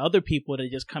 other people to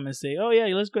just come and say, oh, yeah,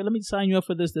 let's go. Let me sign you up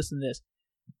for this, this, and this.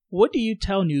 What do you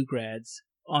tell new grads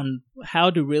on how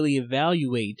to really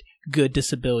evaluate good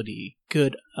disability,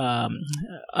 good,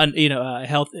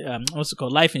 health, what's it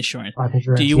called? Life insurance.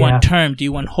 Do you want term? Do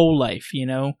you want whole life?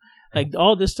 Like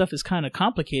all this stuff is kind of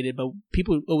complicated, but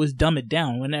people always dumb it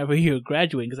down whenever you're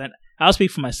graduating. Because I'll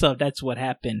speak for myself. That's what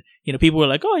happened. People were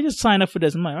like, oh, I just signed up for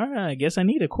this. I'm like, all right, I guess I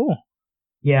need it. Cool.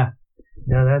 Yeah.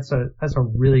 No, that's a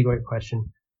really great question.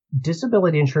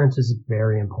 Disability insurance is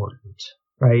very important,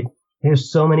 right?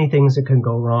 There's so many things that can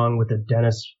go wrong with a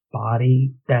dentist's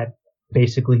body that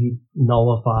basically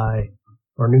nullify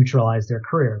or neutralize their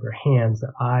career, their hands,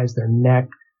 their eyes, their neck,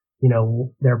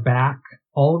 their back.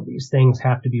 All of these things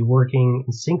have to be working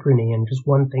in synchrony, and just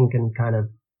one thing can kind of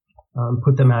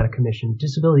put them out of commission.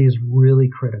 Disability is really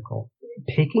critical.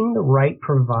 picking the right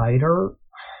provider,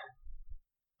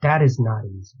 that is not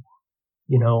easy.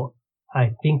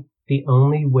 I think the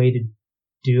only way to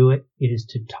do it is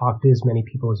to talk to as many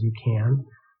people as you can,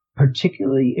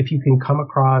 particularly if you can come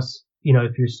across,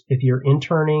 if you're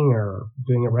interning or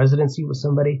doing a residency with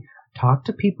somebody, talk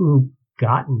to people who've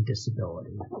gotten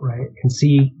disability, right? And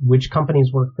see which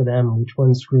companies work for them, which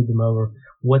ones screwed them over,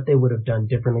 what they would have done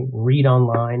differently, read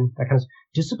online, that kind of stuff.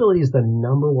 Disability is the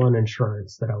number one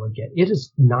insurance that I would get. It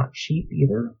is not cheap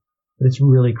either, but it's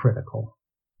really critical.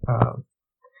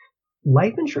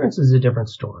 Life insurance is a different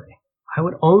story. I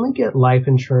would only get life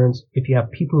insurance if you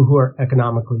have people who are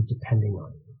economically depending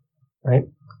on you, right?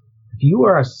 If you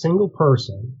are a single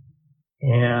person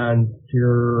and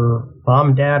your mom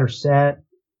and dad are set,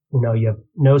 you have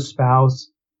no spouse,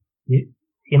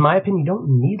 in my opinion, you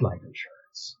don't need life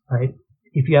insurance, right?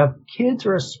 If you have kids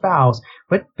or a spouse,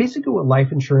 but basically what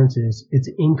life insurance is, it's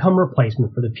income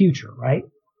replacement for the future, right?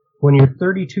 When you're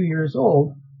 32 years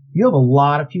old, you have a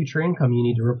lot of future income you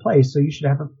need to replace, so you should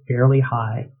have a fairly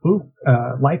high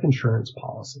life insurance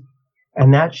policy.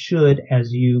 And that should,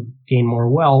 as you gain more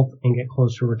wealth and get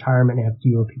closer to retirement and have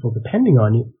fewer people depending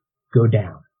on you, go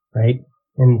down, right?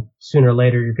 And sooner or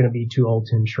later, you're going to be too old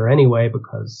to insure anyway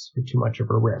because you're too much of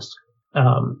a risk.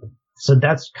 So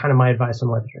that's kind of my advice on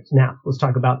life insurance. Now, let's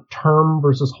talk about term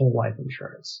versus whole life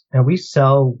insurance. Now, we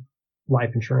sell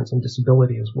life insurance and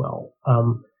disability as well.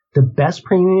 The best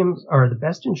premiums or the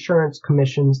best insurance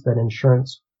commissions that an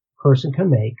insurance person can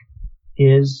make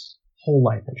is whole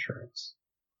life insurance,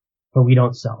 but we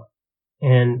don't sell it,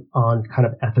 and on kind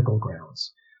of ethical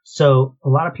grounds. So a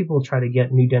lot of people try to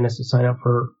get new dentists to sign up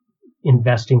for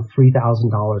investing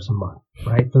 $3,000 a month,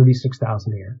 right? $36,000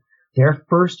 a year. Their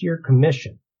first year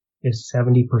commission is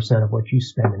 70% of what you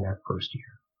spend in that first year.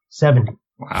 70.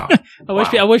 Wow.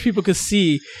 I wish people could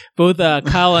see both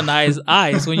Kyle and I's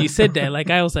eyes when you said that. Like,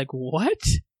 I was like, what?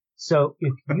 So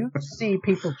if you see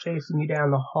people chasing you down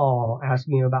the hall,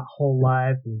 asking you about whole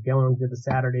life and going to the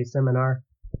Saturday seminar,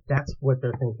 that's what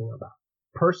they're thinking about.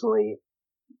 Personally,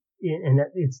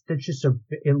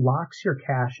 it locks your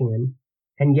cash in.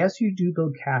 And yes, you do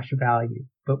build cash value,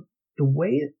 but the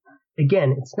way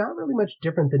again, it's not really much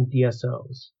different than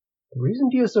DSOs. The reason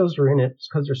DSOs are in it is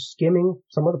because they're skimming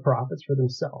some of the profits for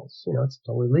themselves. It's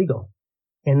totally legal.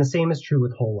 And the same is true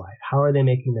with whole life. How are they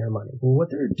making their money? Well, what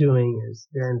they're doing is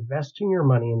they're investing your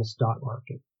money in the stock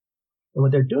market. And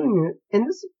what they're doing,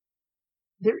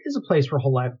 there is a place for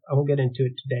whole life. I won't get into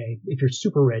it today. If you're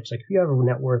super rich, like if you have a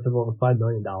net worth of over $5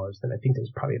 million, then I think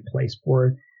there's probably a place for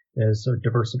it as a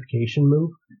diversification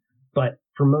move. But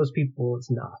for most people, it's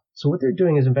not. So what they're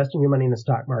doing is investing your money in the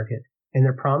stock market. And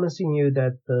they're promising you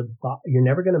that you're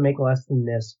never going to make less than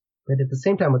this. But at the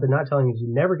same time, what they're not telling you is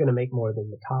you're never going to make more than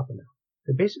the top amount.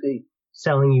 They're basically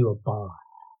selling you a bond.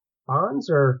 Bonds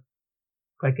are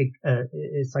like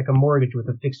it's like a mortgage with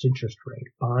a fixed interest rate.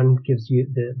 Bond gives you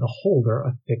the holder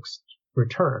a fixed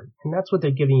return. And that's what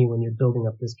they're giving you when you're building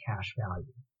up this cash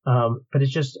value. But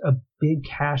it's just a big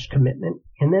cash commitment.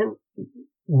 And then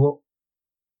one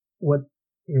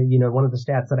of the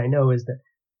stats that I know is that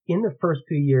in the first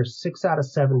few years, 6 out of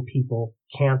 7 people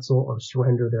cancel or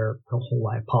surrender their whole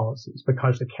life policies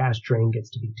because the cash drain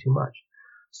gets to be too much.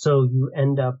 So you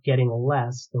end up getting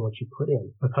less than what you put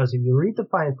in. Because if you read the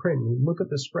fine print and you look at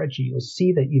the spreadsheet, you'll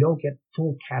see that you don't get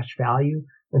full cash value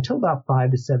until about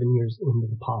 5 to 7 years into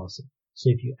the policy.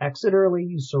 So if you exit early,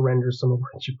 you surrender some of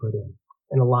what you put in.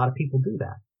 And a lot of people do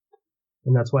that.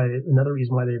 And that's why another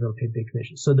reason why they're able to pay big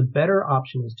commissions. So the better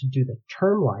option is to do the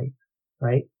term life,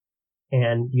 right?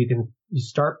 And you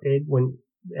start big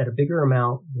at a bigger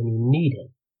amount when you need it.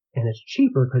 And it's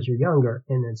cheaper because you're younger,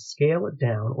 and then scale it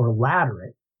down or ladder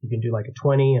it. You can do like a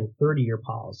 20 and 30 year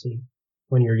policy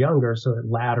when you're younger, so it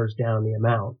ladders down the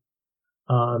amount.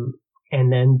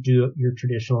 And then do your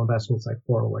traditional investments like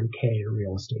 401k or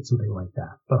real estate, something like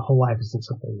that. But whole life isn't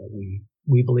something that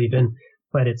we believe in,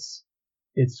 but it's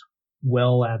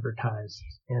well advertised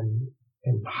and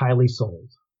highly sold.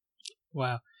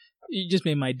 Wow. You just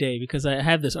made my day, because I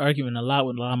have this argument a lot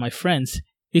with a lot of my friends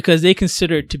because they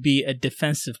consider it to be a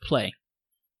defensive play.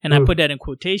 And I put that in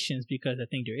quotations because I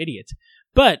think they're idiots.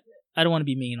 But I don't want to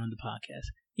be mean on the podcast.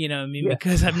 You know what I mean? Yeah.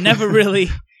 Because I've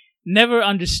never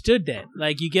understood that.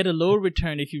 Like, you get a lower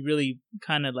return if you really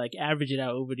kind of like average it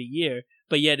out over the year,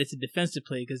 but yet it's a defensive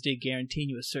play because they guarantee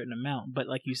you a certain amount. But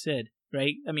like you said,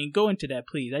 right? I mean, go into that,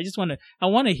 please. I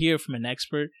want to hear from an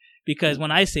expert, because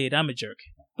when I say it, I'm a jerk.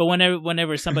 But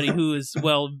whenever somebody who is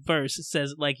well versed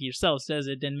says, like yourself, says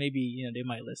it, then maybe they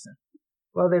might listen.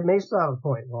 Well, they may still have a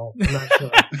point. Well, I'm not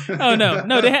sure. Oh no,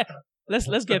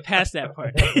 let's get past that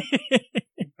part.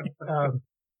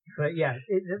 But yeah,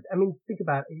 I mean, think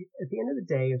about it. At the end of the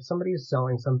day, if somebody is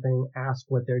selling something, ask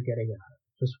what they're getting out of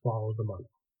it. Just follow the money,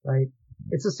 right?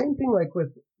 It's the same thing like with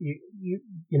you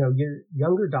know, your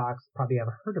younger docs probably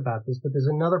haven't heard about this, but there's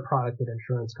another product that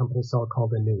insurance companies sell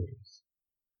called annuities.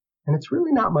 And it's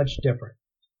really not much different.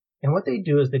 And what they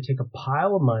do is they take a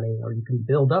pile of money, or you can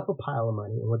build up a pile of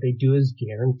money, and what they do is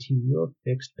guarantee you a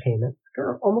fixed payment,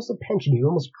 or almost a pension. You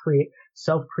almost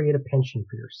self-create a pension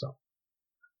for yourself.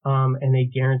 And they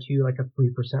guarantee you like a 3%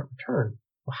 return.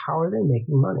 Well, how are they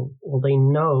making money? Well, they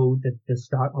know that the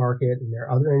stock market and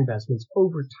their other investments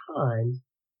over time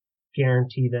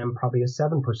guarantee them probably a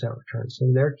 7% return.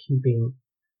 So they're keeping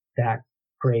that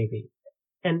gravy.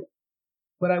 And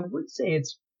what I would say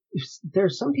is,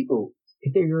 there's some people,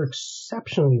 if you're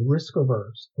exceptionally risk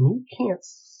averse and you can't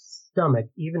stomach,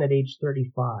 even at age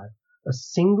 35, a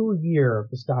single year of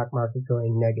the stock market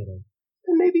going negative,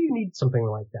 then maybe you need something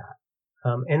like that.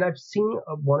 And I've seen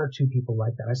one or two people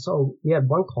like that. We had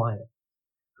one client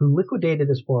who liquidated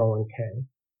his 401k,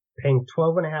 paying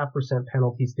 12.5%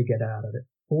 penalties to get out of it,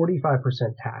 45%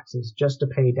 taxes just to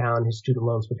pay down his student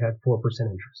loans, which had 4%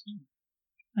 interest.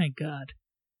 My God.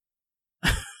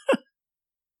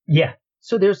 Yeah.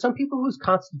 So there's some people whose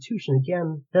constitution,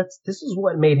 again, this is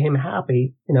what made him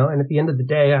happy, you know, and at the end of the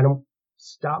day, I don't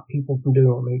stop people from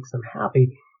doing what makes them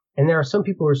happy. And there are some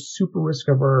people who are super risk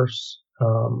averse.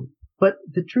 But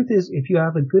the truth is, if you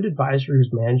have a good advisor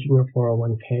who's managing your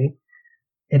 401k,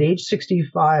 at age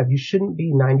 65, you shouldn't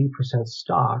be 90%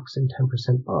 stocks and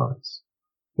 10% bonds.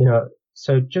 You know,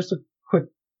 so just a quick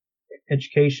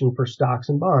education for stocks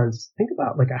and bonds. Think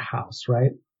about like a house,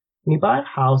 right? When you buy a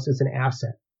house, it's an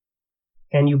asset.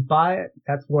 And you buy it,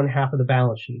 that's one half of the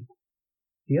balance sheet.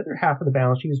 The other half of the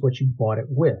balance sheet is what you bought it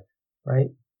with, right?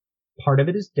 Part of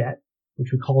it is debt,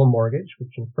 which we call a mortgage,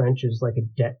 which in French is like a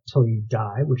debt till you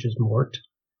die, which is mort.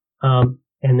 And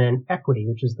then equity,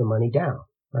 which is the money down,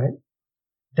 right?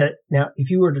 Now, if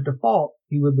you were to default,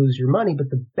 you would lose your money, but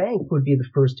the bank would be the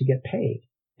first to get paid.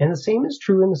 And the same is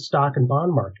true in the stock and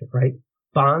bond market, right?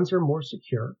 Bonds are more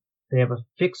secure. They have a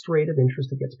fixed rate of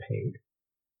interest that gets paid.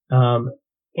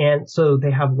 And so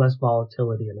they have less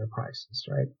volatility in their prices,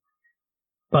 right?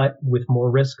 But with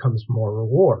more risk comes more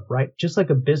reward, right? Just like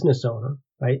a business owner,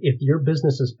 right? If your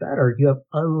business is better, you have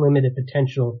unlimited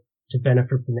potential to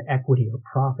benefit from the equity or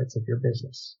profits of your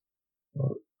business.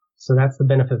 So that's the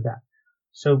benefit of that.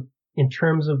 So in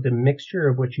terms of the mixture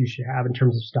of what you should have in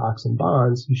terms of stocks and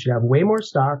bonds, you should have way more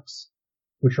stocks,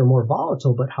 which are more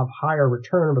volatile, but have higher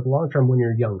return over the long term when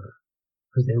you're younger,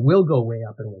 because they will go way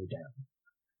up and way down.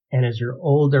 And as you're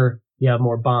older, you have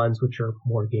more bonds, which are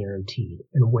more guaranteed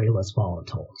and way less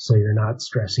volatile. So you're not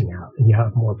stressing out and you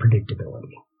have more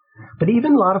predictability. But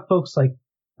even a lot of folks like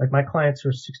my clients who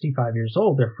are 65 years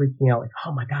old, they're freaking out like,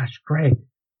 oh my gosh, Greg,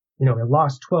 you know, I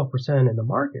lost 12% in the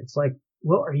market. It's like,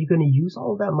 well, are you going to use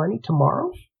all of that money tomorrow?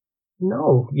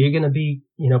 No, you're going to be,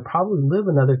 you know, probably live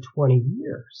another 20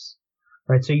 years,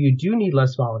 right? So you do need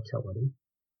less volatility,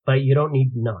 but you don't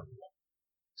need none.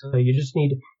 So you just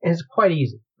need, and it's quite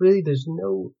easy. Really, there's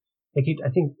no, like I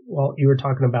think, well, you were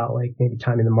talking about like maybe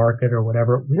timing the market or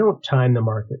whatever. We don't time the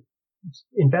market.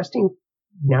 Investing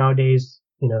nowadays,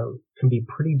 you know, can be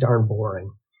pretty darn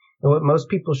boring. And what most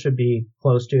people should be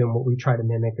close to and what we try to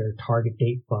mimic are target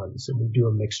date funds. And we do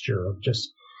a mixture of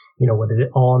just, you know,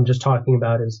 all I'm just talking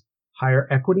about is higher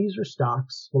equities or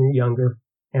stocks when you're younger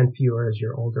and fewer as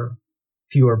you're older.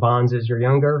 Fewer bonds as you're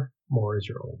younger, more as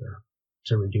you're older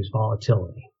to reduce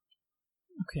volatility.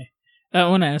 Okay. I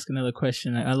want to ask another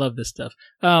question. I love this stuff.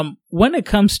 When it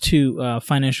comes to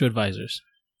financial advisors,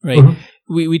 right,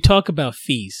 we talk about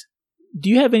fees. Do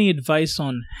you have any advice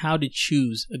on how to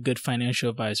choose a good financial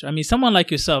advisor? I mean, someone like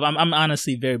yourself, I'm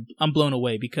honestly I'm blown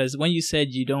away because when you said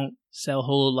you don't sell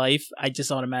whole life, I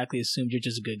just automatically assumed you're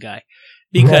just a good guy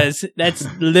because that's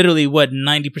literally what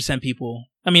 90% people,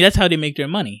 I mean, that's how they make their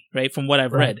money, right? From what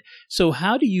I've read. So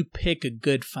how do you pick a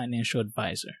good financial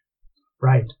advisor?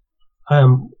 Right.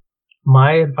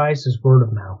 My advice is word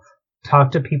of mouth.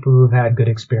 Talk to people who've had good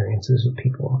experiences with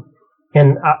people.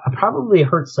 And I probably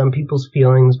hurt some people's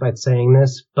feelings by saying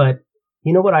this, but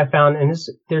you know what I found, and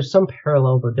there's some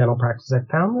parallel to dental practice.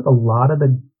 I found that a lot of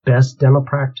the best dental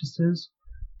practices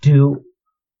do,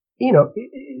 you know,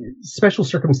 special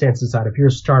circumstances aside. If you're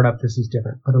a startup, this is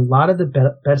different. But a lot of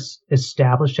the best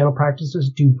established dental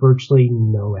practices do virtually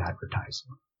no advertising.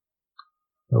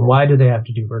 And why do they have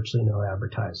to do virtually no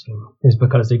advertising? Is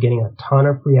because they're getting a ton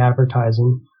of free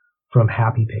advertising from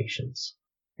happy patients.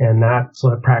 And that's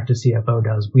what Practice CFO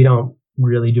does. We don't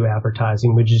really do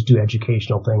advertising. We just do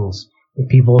educational things. If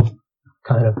people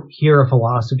kind of hear a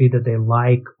philosophy that they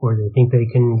like or they think they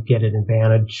can get an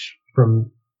advantage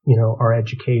from our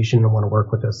education and want to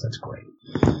work with us, that's great.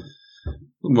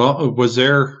 Well, was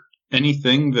there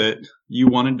anything that you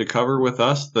wanted to cover with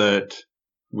us that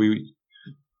we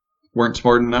weren't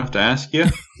smart enough to ask you?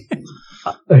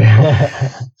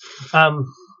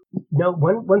 No,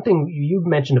 one thing, you've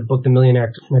mentioned a book, The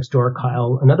Millionaire Next Door,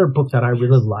 Kyle. Another book that I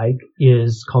really like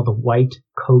is called The White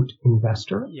Coat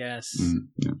Investor. Yes.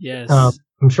 Yeah. Yes.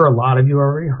 I'm sure a lot of you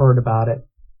already heard about it.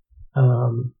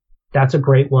 That's a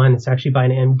great one. It's actually by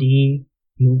an MD.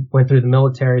 He went through the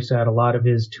military, so had a lot of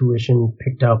his tuition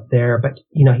picked up there. But,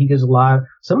 he gives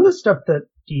some of the stuff that,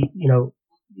 he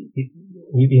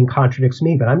contradicts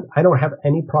me, but I don't have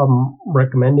any problem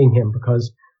recommending him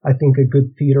because I think a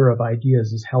good theater of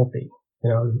ideas is healthy.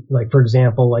 Like, for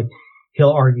example, like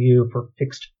he'll argue for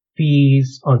fixed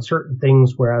fees on certain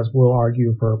things, whereas we'll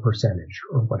argue for a percentage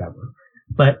or whatever.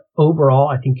 But overall,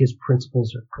 I think his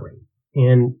principles are great.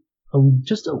 And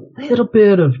just a little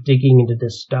bit of digging into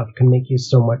this stuff can make you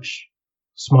so much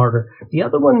smarter. The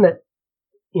other one that,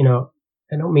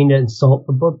 I don't mean to insult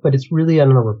the book, but it's really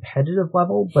on a repetitive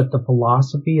level, but the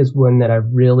philosophy is one that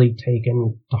I've really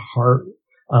taken to heart,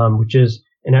 which is,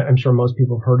 and I'm sure most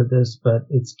people have heard of this, but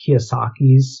it's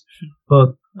Kiyosaki's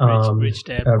book, Rich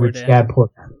Dad,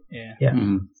 Poor Dad. Yeah.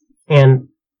 Mm-hmm.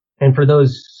 And for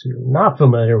those who are not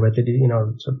familiar with it,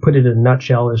 to put it in a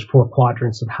nutshell, there's 4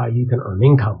 quadrants of how you can earn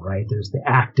income, right? There's the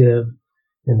active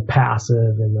and the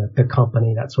passive and the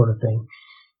company, that sort of thing.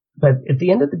 But at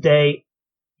the end of the day,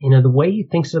 the way he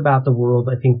thinks about the world,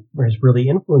 I think, has really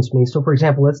influenced me. So, for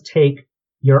example, let's take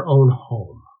your own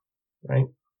home, right?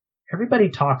 Everybody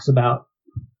talks about,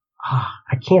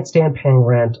 I can't stand paying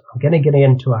rent. I'm going to get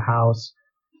into a house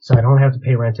so I don't have to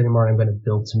pay rent anymore. I'm going to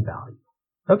build some value.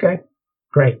 Okay,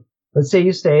 great. Let's say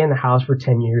you stay in the house for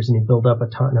 10 years and you build up a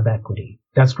ton of equity.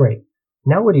 That's great.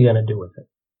 Now what are you going to do with it?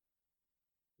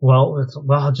 Well,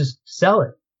 I'll just sell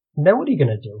it. And then what are you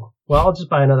going to do? Well, I'll just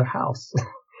buy another house.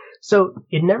 So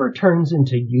it never turns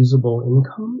into usable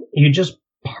income. You're just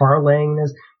parlaying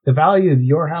this. The value of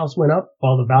your house went up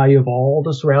while the value of all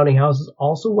the surrounding houses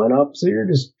also went up. So you're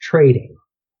just trading,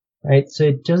 right? So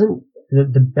it doesn't,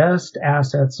 the best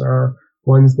assets are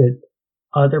ones that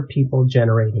other people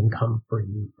generate income for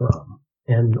you from,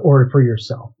 or for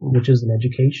yourself, which is an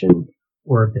education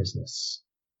or a business.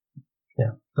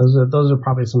 Yeah. Those are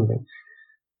probably some things.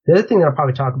 The other thing that I'll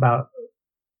probably talk about,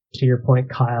 to your point,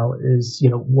 Kyle, is,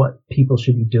 what people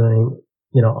should be doing,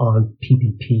 on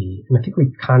PPP. And I think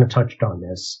we kind of touched on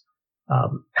this.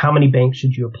 How many banks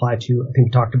should you apply to? I think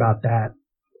we talked about that.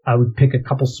 I would pick a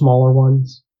couple smaller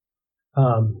ones.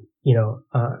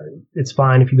 It's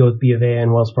fine if you go with B of A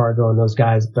and Wells Fargo and those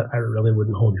guys, but I really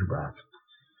wouldn't hold your breath.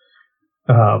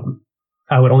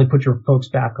 I would only put your folks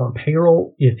back on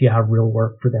payroll if you have real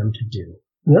work for them to do.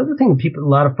 Another thing a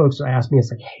lot of folks ask me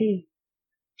is like, hey,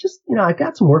 just, I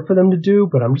got some work for them to do,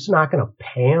 but I'm just not going to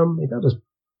pay them. Maybe I'll just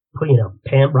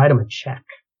write them a check.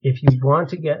 If you want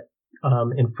to get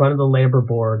in front of the labor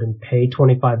board and pay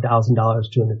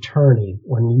 $25,000 to an attorney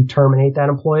when you terminate that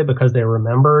employee because they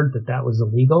remembered that was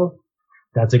illegal,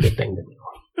 that's a good thing to do.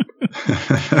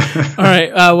 All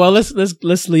right. Well,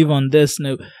 let's leave on this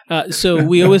note. So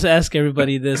we always ask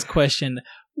everybody this question: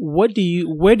 where do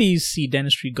you see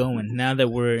dentistry going now that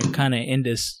we're kind of in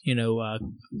this,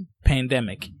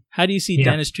 pandemic? How do you see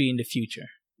dentistry in the future?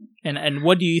 And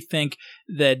what do you think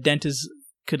that dentists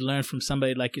could learn from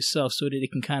somebody like yourself so that they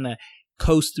can kind of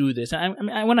coast through this? I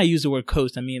mean, when I use the word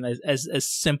coast, I mean as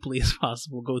simply as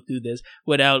possible, go through this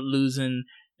without losing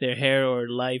their hair or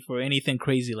life or anything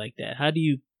crazy like that. How do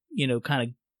you, kind of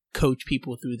coach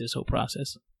people through this whole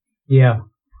process? Yeah,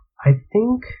 I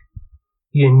think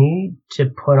you need to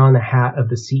put on the hat of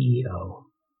the CEO,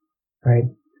 right?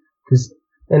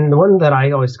 And the one that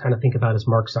I always kind of think about is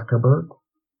Mark Zuckerberg.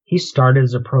 He started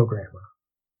as a programmer.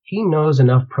 He knows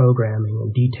enough programming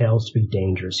and details to be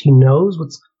dangerous. He knows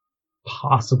what's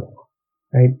possible,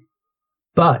 right?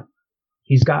 But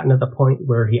he's gotten to the point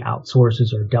where he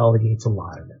outsources or delegates a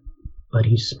lot of it. But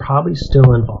he's probably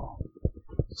still involved.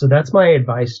 So that's my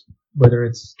advice, whether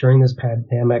it's during this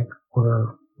pandemic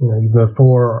or,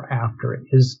 before or after it,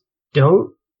 is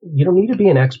you don't need to be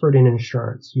an expert in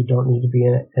insurance. You don't need to be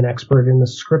an expert in the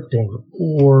scripting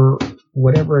or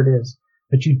whatever it is.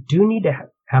 But you do need to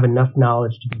have enough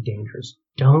knowledge to be dangerous.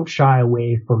 Don't shy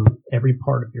away from every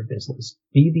part of your business.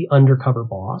 Be the undercover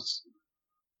boss,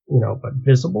 but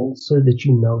visible so that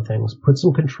you know things. Put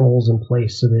some controls in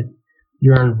place so that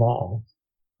you're involved.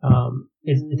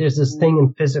 There's this thing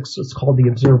in physics, it's called the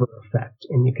observer effect,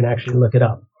 and you can actually look it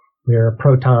up, where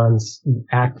protons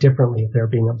act differently if they're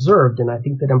being observed, and I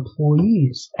think that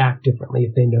employees act differently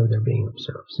if they know they're being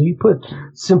observed. So you put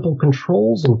simple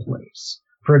controls in place.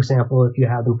 For example, if you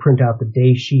have them print out the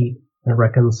day sheet and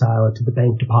reconcile it to the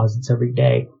bank deposits every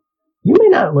day, you may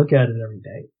not look at it every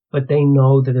day, but they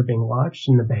know that they're being watched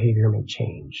and the behavior may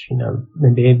change. They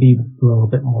may be a little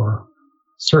bit more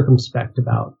circumspect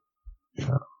about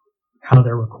how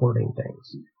they're recording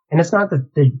things. And it's not that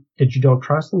you don't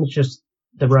trust them. It's just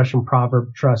the Russian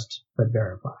proverb, trust but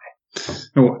verify.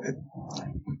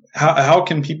 How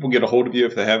can people get a hold of you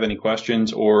if they have any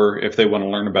questions or if they want to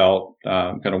learn about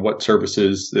kind of what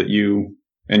services that you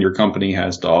and your company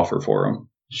has to offer for them?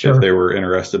 Sure. If they were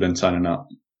interested in signing up.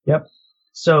 Yep.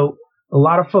 So a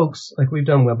lot of folks, like we've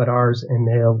done webinars and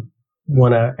they'll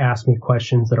want to ask me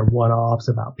questions that are one-offs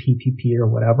about PPP or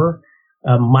whatever.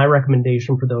 My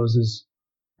recommendation for those is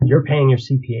you're paying your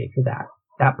CPA for that.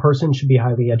 That person should be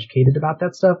highly educated about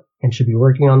that stuff and should be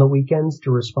working on the weekends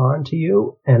to respond to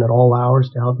you and at all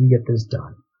hours to help you get this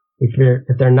done. If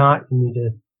they're not, you need to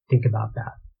think about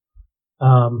that.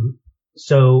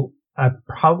 So I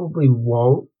probably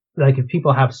won't, like if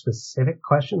people have specific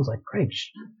questions like, Greg,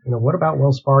 what about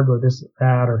Wells Fargo, this,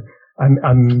 that, or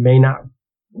I may not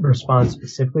respond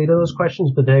specifically to those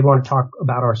questions, but they want to talk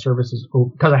about our services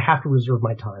because I have to reserve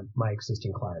my time, my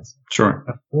existing clients. Sure.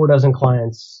 I have 4 dozen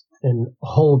clients and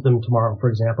all of them tomorrow, for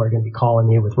example, are going to be calling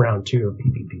me with round 2 of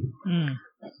PPP.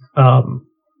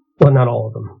 Well, not all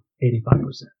of them,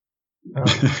 85%.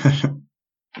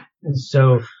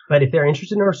 But if they're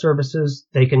interested in our services,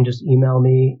 they can just email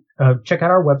me. Check out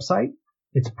our website.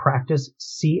 It's Practice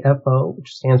CFO,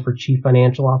 which stands for Chief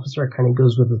Financial Officer. It kind of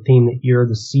goes with the theme that you're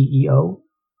the CEO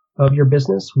of your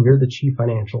business. We're the Chief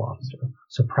Financial Officer.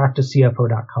 So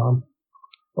practicecfo.com.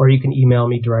 Or you can email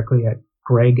me directly at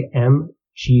GregM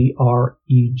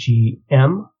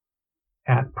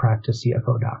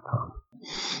 @practicecfo.com.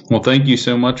 Well, thank you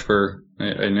so much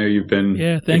I know you've been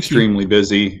extremely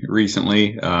busy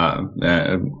recently.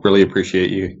 I really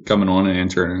appreciate you coming on and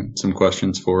answering some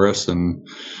questions for us and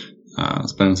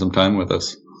spending some time with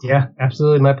us. Yeah,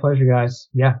 absolutely. My pleasure, guys.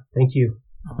 Yeah, thank you.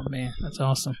 Oh, man, that's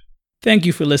awesome. Thank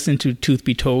you for listening to Tooth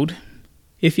Be Told.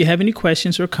 If you have any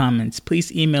questions or comments,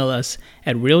 please email us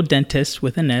at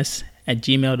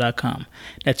realdentist@gmail.com.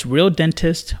 That's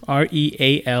realdentist,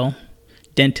 REAL,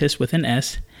 dentist with an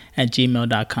S,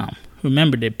 @gmail.com.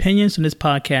 Remember, the opinions on this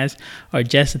podcast are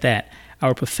just that,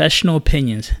 our professional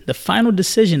opinions. The final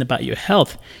decision about your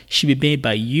health should be made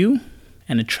by you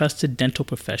and a trusted dental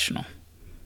professional.